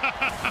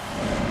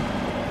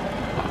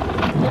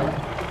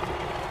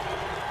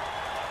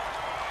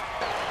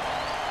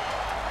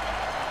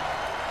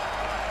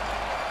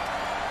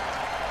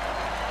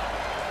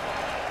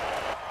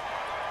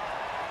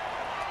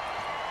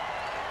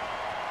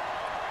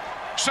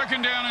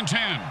 Second down and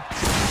 10.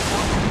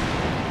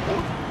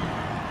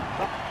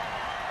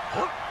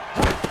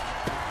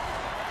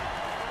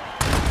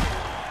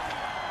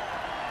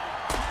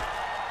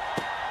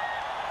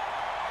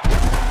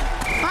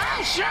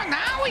 Oh, sure,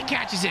 now he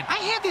catches it. I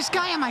had this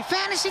guy on my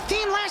fantasy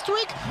team last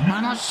week.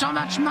 I lost so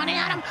much money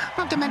on him,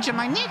 not to mention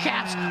my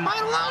kneecaps. My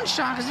loan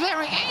shark is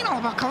very anal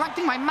about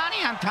collecting my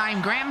money on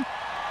time, Graham.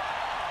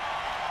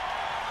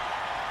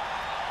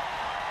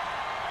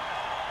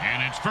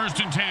 And it's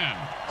 1st and 10.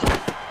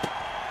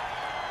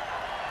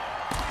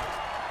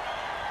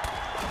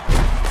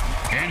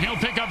 And he'll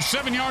pick up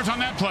 7 yards on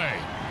that play.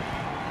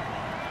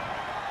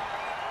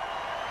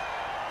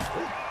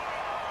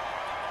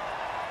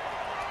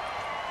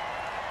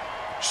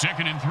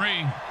 Second and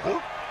 3.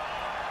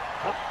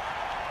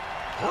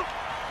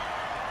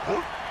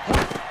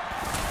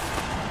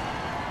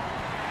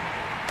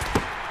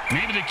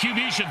 Maybe the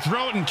QB should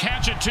throw it and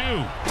catch it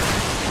too.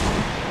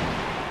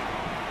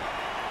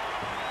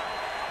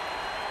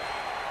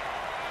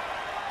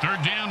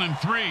 Third down and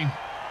 3.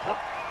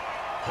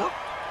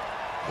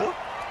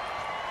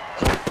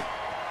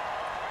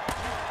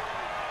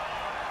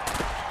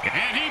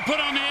 And he put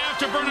on the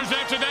afterburners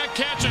after that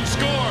catch and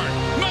scored.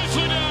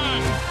 Nicely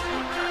done.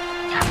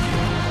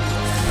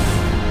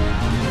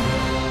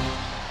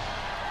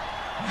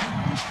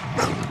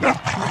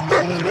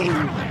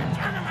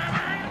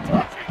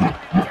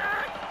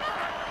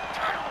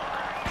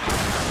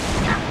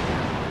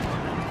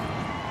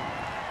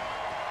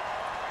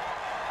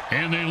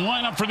 And they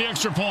line up for the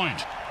extra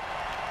point.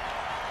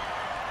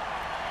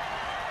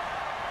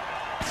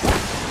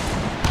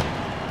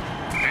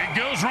 It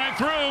goes right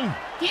through.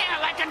 Yeah,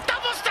 like a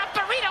double-stuffed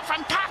burrito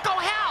from Taco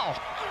Hell.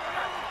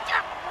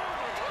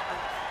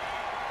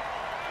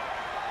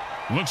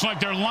 Looks like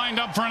they're lined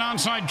up for an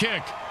onside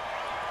kick.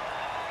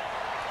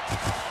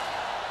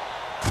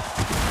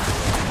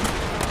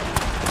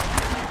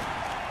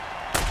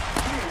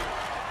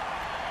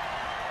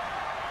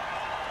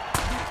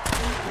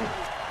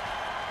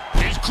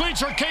 His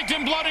cleats are caked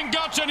in blood and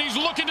guts, and he's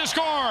looking to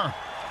score.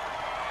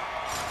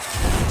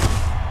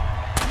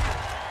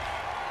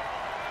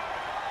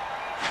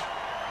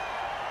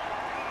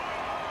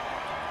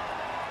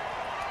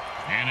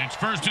 And it's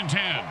 1st and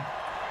 10.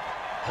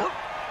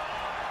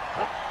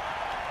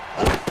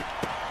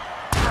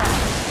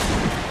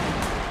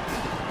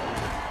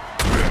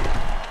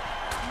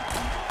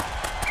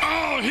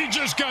 Oh, he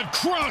just got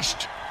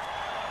crushed.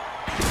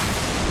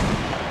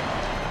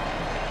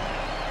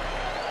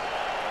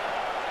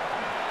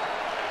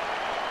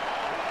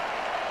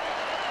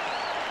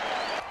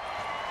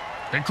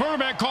 The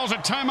quarterback calls a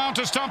timeout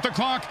to stop the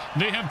clock.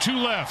 They have 2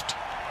 left.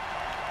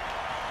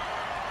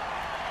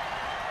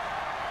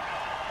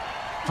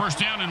 First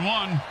down and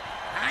 1.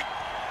 Hot.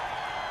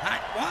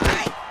 Hot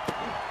one.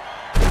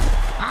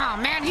 Oh,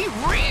 man, he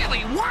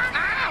really won.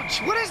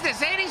 Ouch! What is this,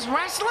 80s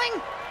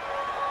wrestling?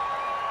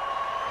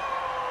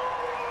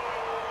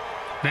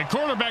 The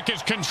quarterback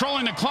is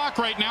controlling the clock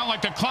right now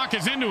like the clock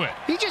is into it.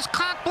 He just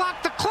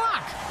cock-blocked the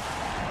clock.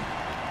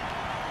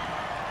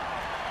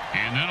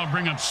 And that'll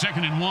bring up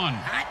 2nd and 1.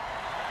 Hot.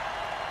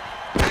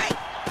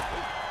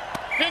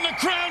 And the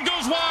crowd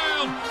goes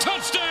wild.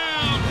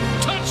 Touchdown!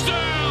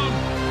 Touchdown!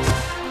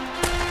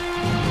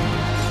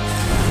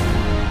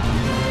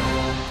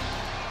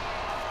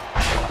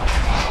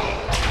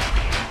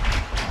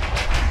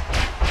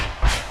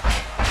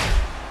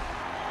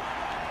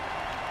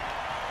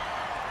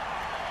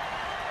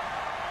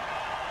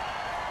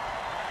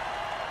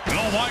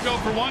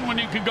 for one when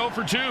you can go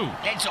for two.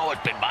 It's always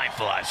been my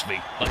philosophy,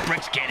 but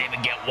Bricks can't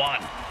even get one.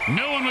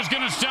 No one was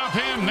going to stop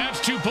him. That's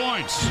 2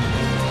 points.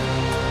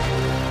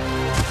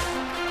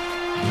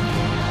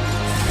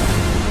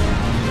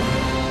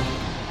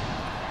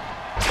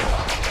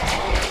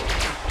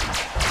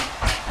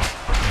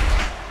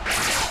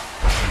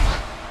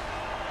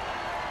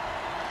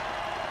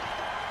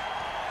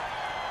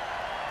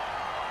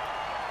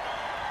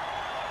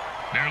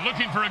 They're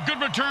looking for a good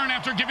return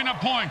after giving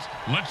up points.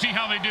 Let's see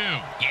how they do.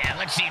 Yeah,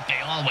 let's see if they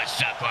always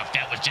suck or if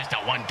that was just a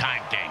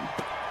one-time thing.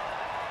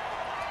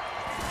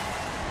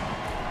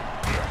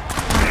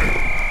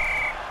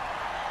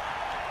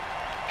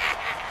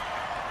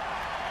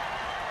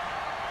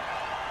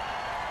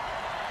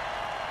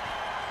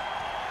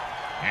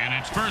 And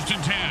it's 1st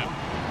and 10.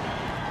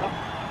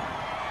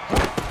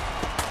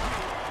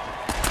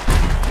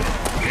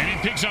 And he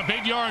picks up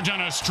 8 yards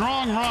on a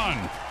strong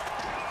run.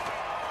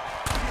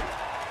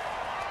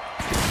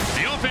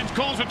 The offense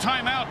calls a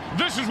timeout.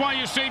 This is why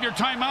you save your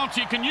timeouts.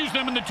 You can use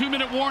them in the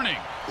 2-minute warning.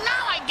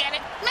 Now I get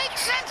it.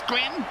 Makes sense,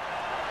 Grim.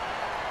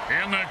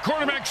 And the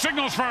quarterback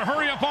signals for a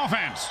hurry-up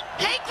offense.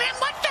 Hey, Grim,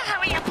 what's the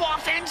hurry-up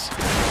offense?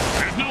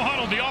 There's no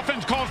huddle. The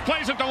offense calls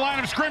plays at the line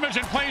of scrimmage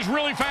and plays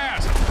really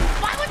fast.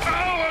 Why would...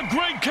 Oh, a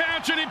great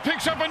catch, and he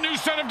picks up a new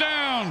set of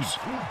downs.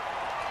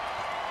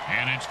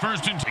 And it's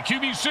 1st and 10. The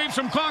QB saves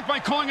some clock by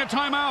calling a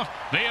timeout.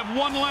 They have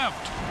 1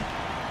 left.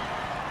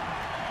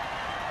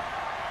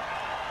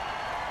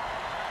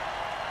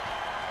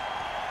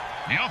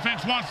 The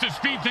offense wants to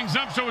speed things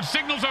up, so it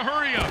signals a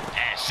hurry-up.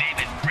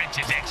 Saving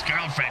Bricks'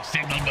 ex-girlfriend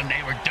signaled when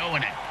they were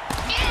doing it.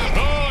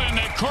 Oh, and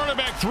the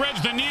quarterback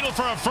threads the needle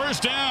for a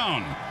 1st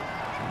down.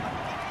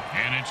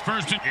 And it's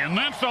 1st and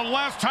that's the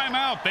last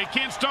timeout. They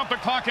can't stop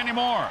the clock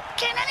anymore.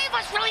 Can any of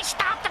us really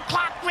stop the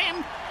clock,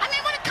 Grim? I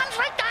mean, when it comes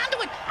right down to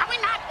it, are we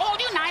not all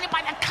united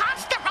by the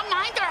constant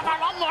reminder of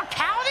our own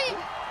mortality?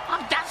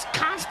 Of death's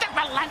constant,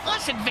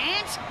 relentless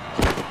advance?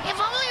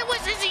 If only it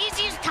was as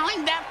easy as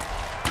telling them,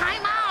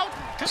 time out,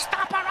 to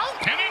stop our own.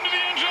 And into the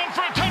end zone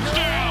for a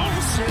touchdown.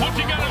 Once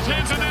he got his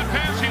hands on that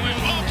pass, he was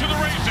off to the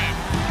races.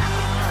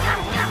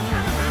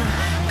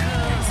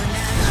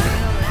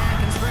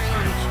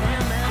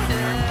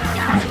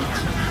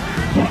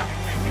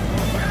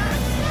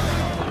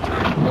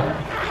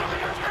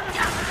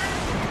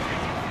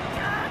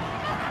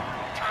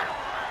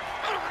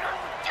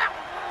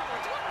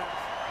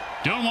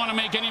 Don't want to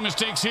make any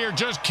mistakes here.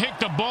 Just kick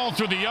the ball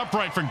through the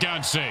upright, for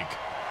God's sake.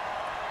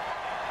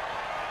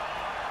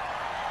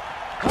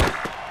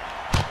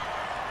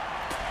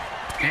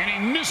 And he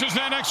misses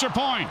that extra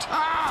point.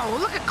 Oh,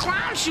 look at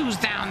clown shoes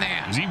down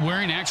there. Is he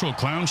wearing actual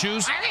clown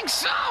shoes? I think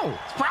so.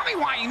 It's probably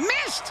why he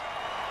missed.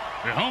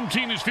 The home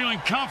team is feeling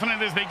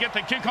confident as they get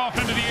the kickoff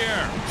into the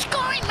air.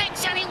 Scoring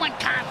makes anyone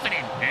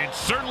confident. It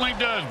certainly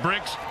does,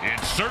 Bricks. It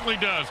certainly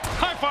does.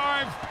 High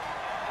five.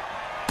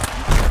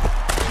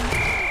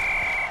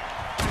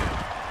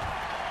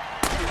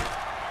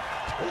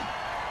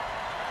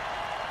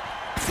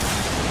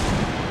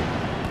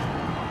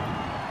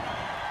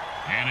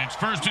 And it's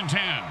 1st and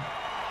 10.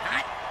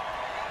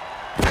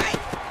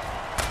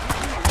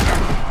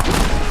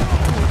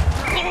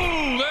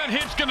 Oh, that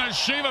hit's going to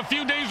shave a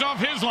few days off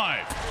his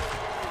life.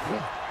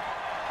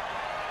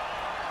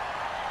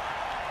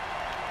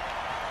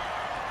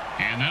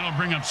 And that'll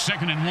bring up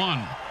 2nd and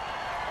 1.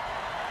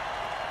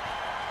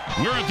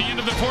 We're at the end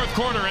of the 4th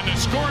quarter, and the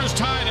score is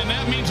tied, and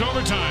that means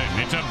overtime.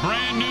 It's a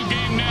brand new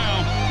game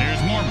now.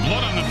 There's more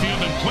blood on the field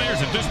than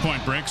players at this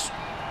point, Bricks.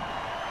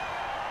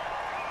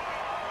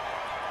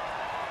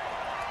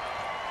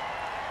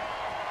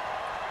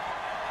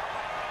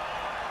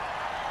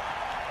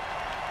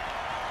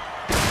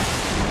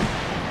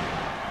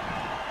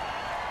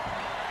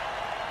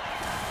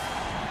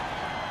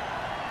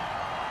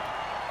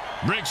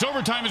 Bricks,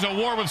 overtime is a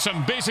war with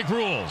some basic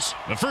rules.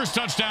 The first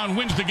touchdown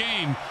wins the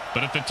game,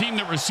 but if the team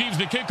that receives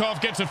the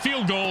kickoff gets a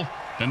field goal,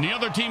 then the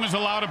other team is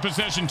allowed a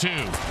possession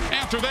too.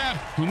 After that,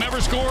 whomever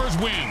scores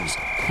wins.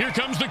 Here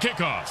comes the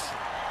kickoff.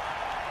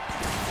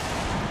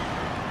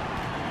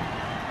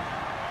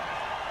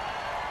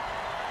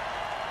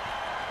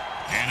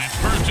 And it's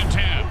 1st and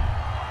 10.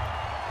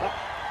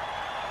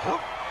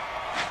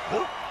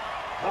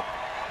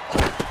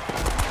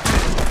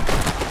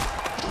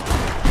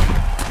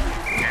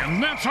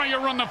 And that's how you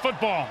run the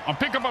football. A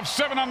pickup of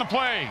 7 on the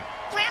play.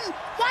 Grim,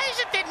 why is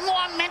it that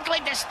more mentally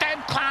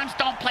disturbed clowns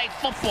don't play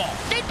football?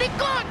 They'd be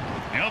good.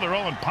 Yeah, they're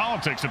all in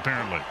politics,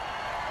 apparently.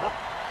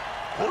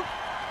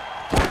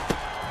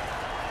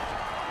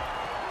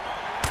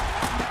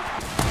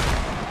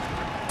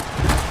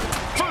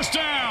 First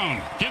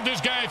down. Give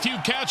this guy a few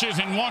catches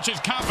and watch his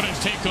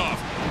confidence take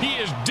off. He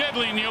is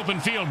deadly in the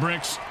open field,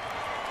 Bricks.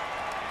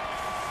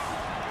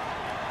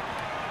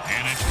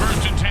 And it's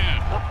 1st and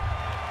 10.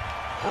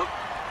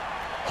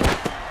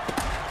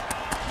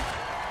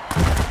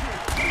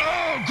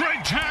 Oh,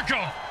 great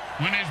tackle.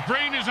 When his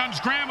brain is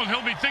unscrambled,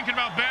 he'll be thinking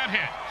about that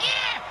hit.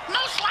 Yeah,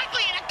 most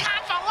likely in a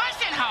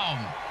convalescent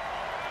home.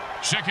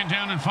 2nd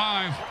down and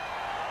 5.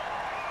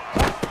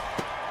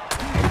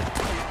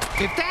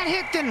 If that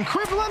hit didn't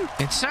cripple him,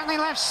 it certainly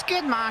left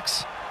skid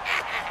marks.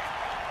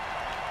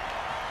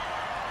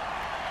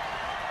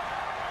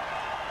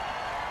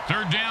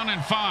 Third down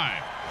and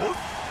 5.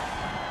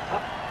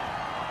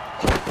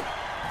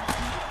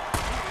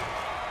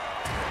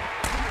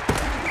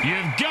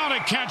 You've got to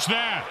catch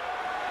that.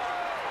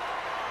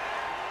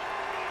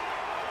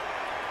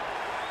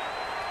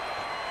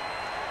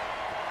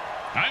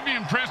 I'd be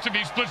impressed if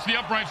he splits the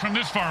uprights from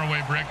this far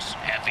away, Bricks.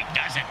 If he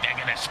doesn't, they're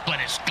going to split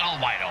his skull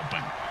wide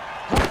open.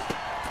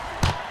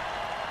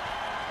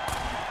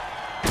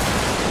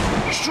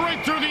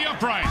 Straight through the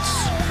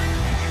uprights.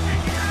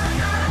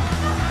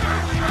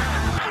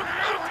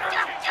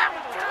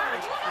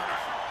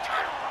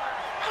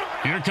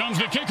 Here comes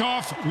the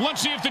kickoff.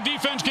 Let's see if the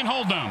defense can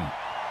hold them.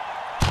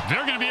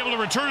 They're going to be able to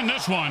return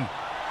this one.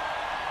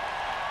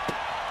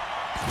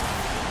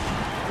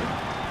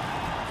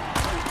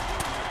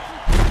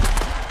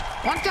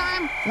 One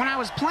time, when I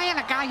was playing,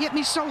 a guy hit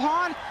me so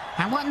hard,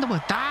 I went into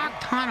a dark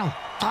tunnel.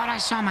 Thought I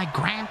saw my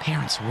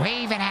grandparents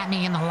waving at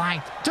me in the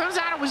light. Turns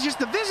out it was just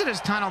the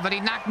visitor's tunnel that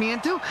he knocked me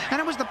into, and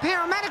it was the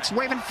paramedics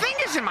waving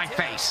fingers in my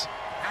face.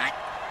 Hot.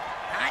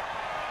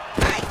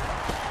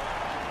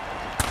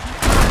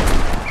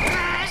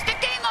 Is the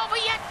game over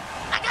yet?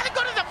 I got to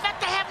go to the vet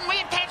to have him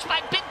reattach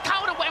my big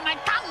toe to where my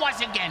tongue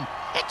was again.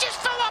 It just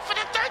fell off for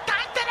the 3rd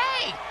time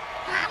today.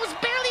 I was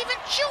barely even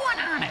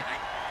chewing on it.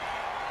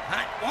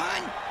 Hot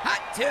 1, hot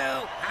 2,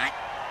 hot.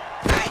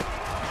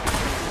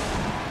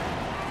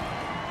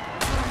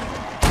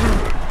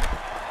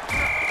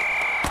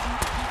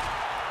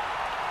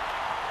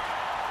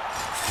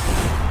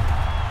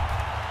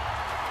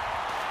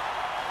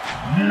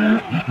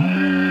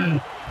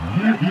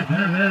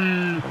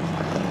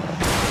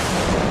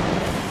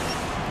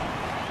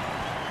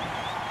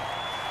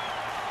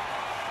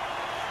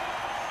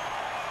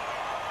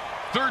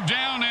 Third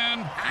down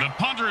and the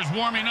punter is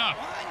warming up.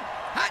 1,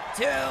 hot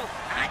 2,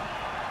 hot.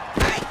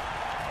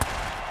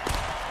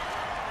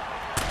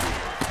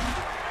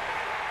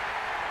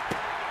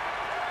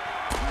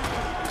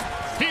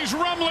 He's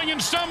rumbling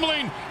and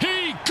stumbling.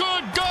 He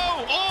could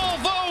go all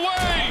the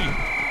way.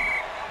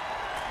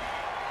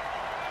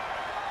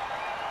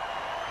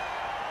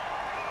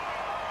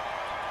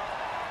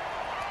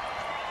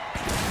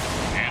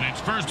 And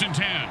it's 1st and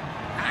 10.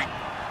 Hot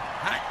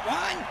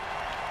 1.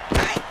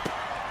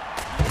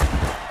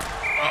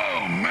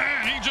 Oh,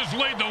 man, he just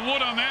laid the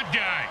wood on that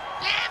guy.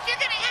 Yeah, if you're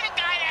going to hit a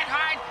guy that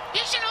hard,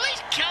 you should at least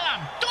kill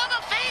him. Do him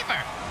a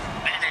favor.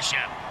 Finish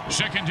him.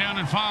 2nd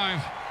down and 5.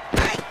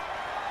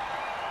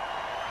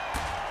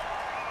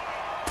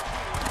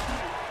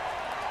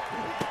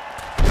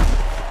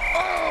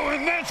 Oh,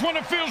 and that's what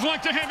it feels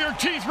like to have your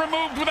teeth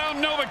removed without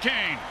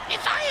Novocaine.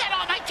 If I had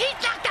all my teeth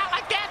knocked out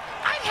like that,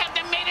 I'd have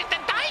them made into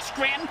dice,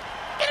 Grim.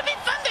 It'd be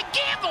fun to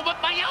gamble with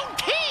my own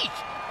teeth.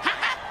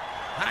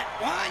 Hot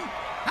 1,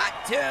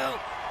 hot 2,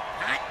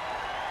 hot.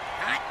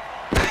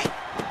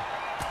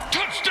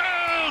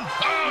 Touchdown!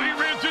 Oh, he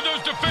ran through those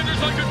defenders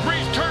like a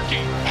greased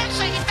turkey.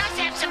 Actually, he does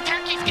have some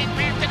turkeys getting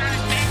rafted on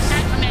his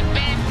backside from that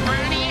bad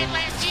burn he had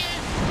last year.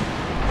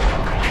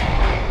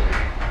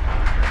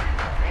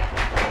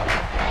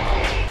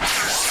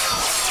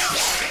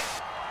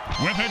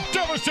 With a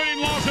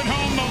devastating loss at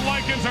home, the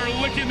Lycans are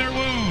licking their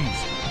wounds.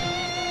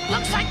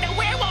 Looks like the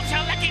werewolves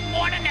are licking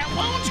more than their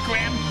wounds,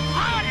 Grim.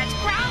 Oh, that's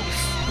gross.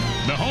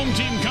 The home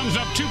team comes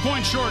up 2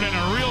 points short in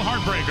a real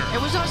heartbreaker.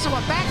 It was also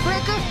a back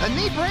breaker, a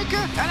knee breaker,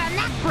 and a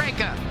neck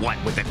breaker. What,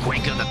 with the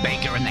Quaker, the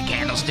baker, and the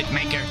candlestick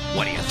maker?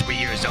 What are you, 3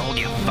 years old,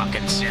 you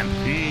fucking simp?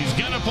 He's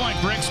got a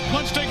point, Bricks.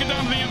 Let's take it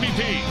down to the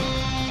MVP.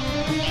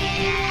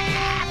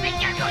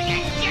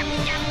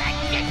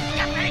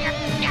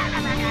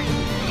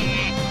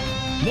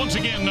 Once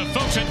again, the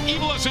folks at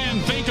Evil SN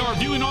thank our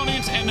viewing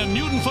audience and the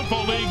Mutant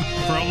Football League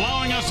for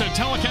allowing us to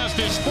telecast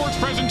this sports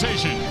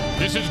presentation.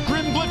 This is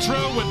Grim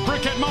Blitzrow with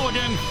Brickhead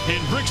Mulligan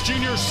and Bricks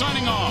Jr.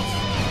 signing off.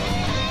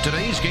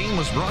 Today's game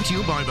was brought to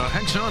you by the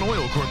Hexon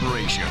Oil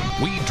Corporation.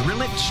 We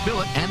drill it,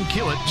 spill it, and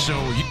kill it so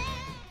you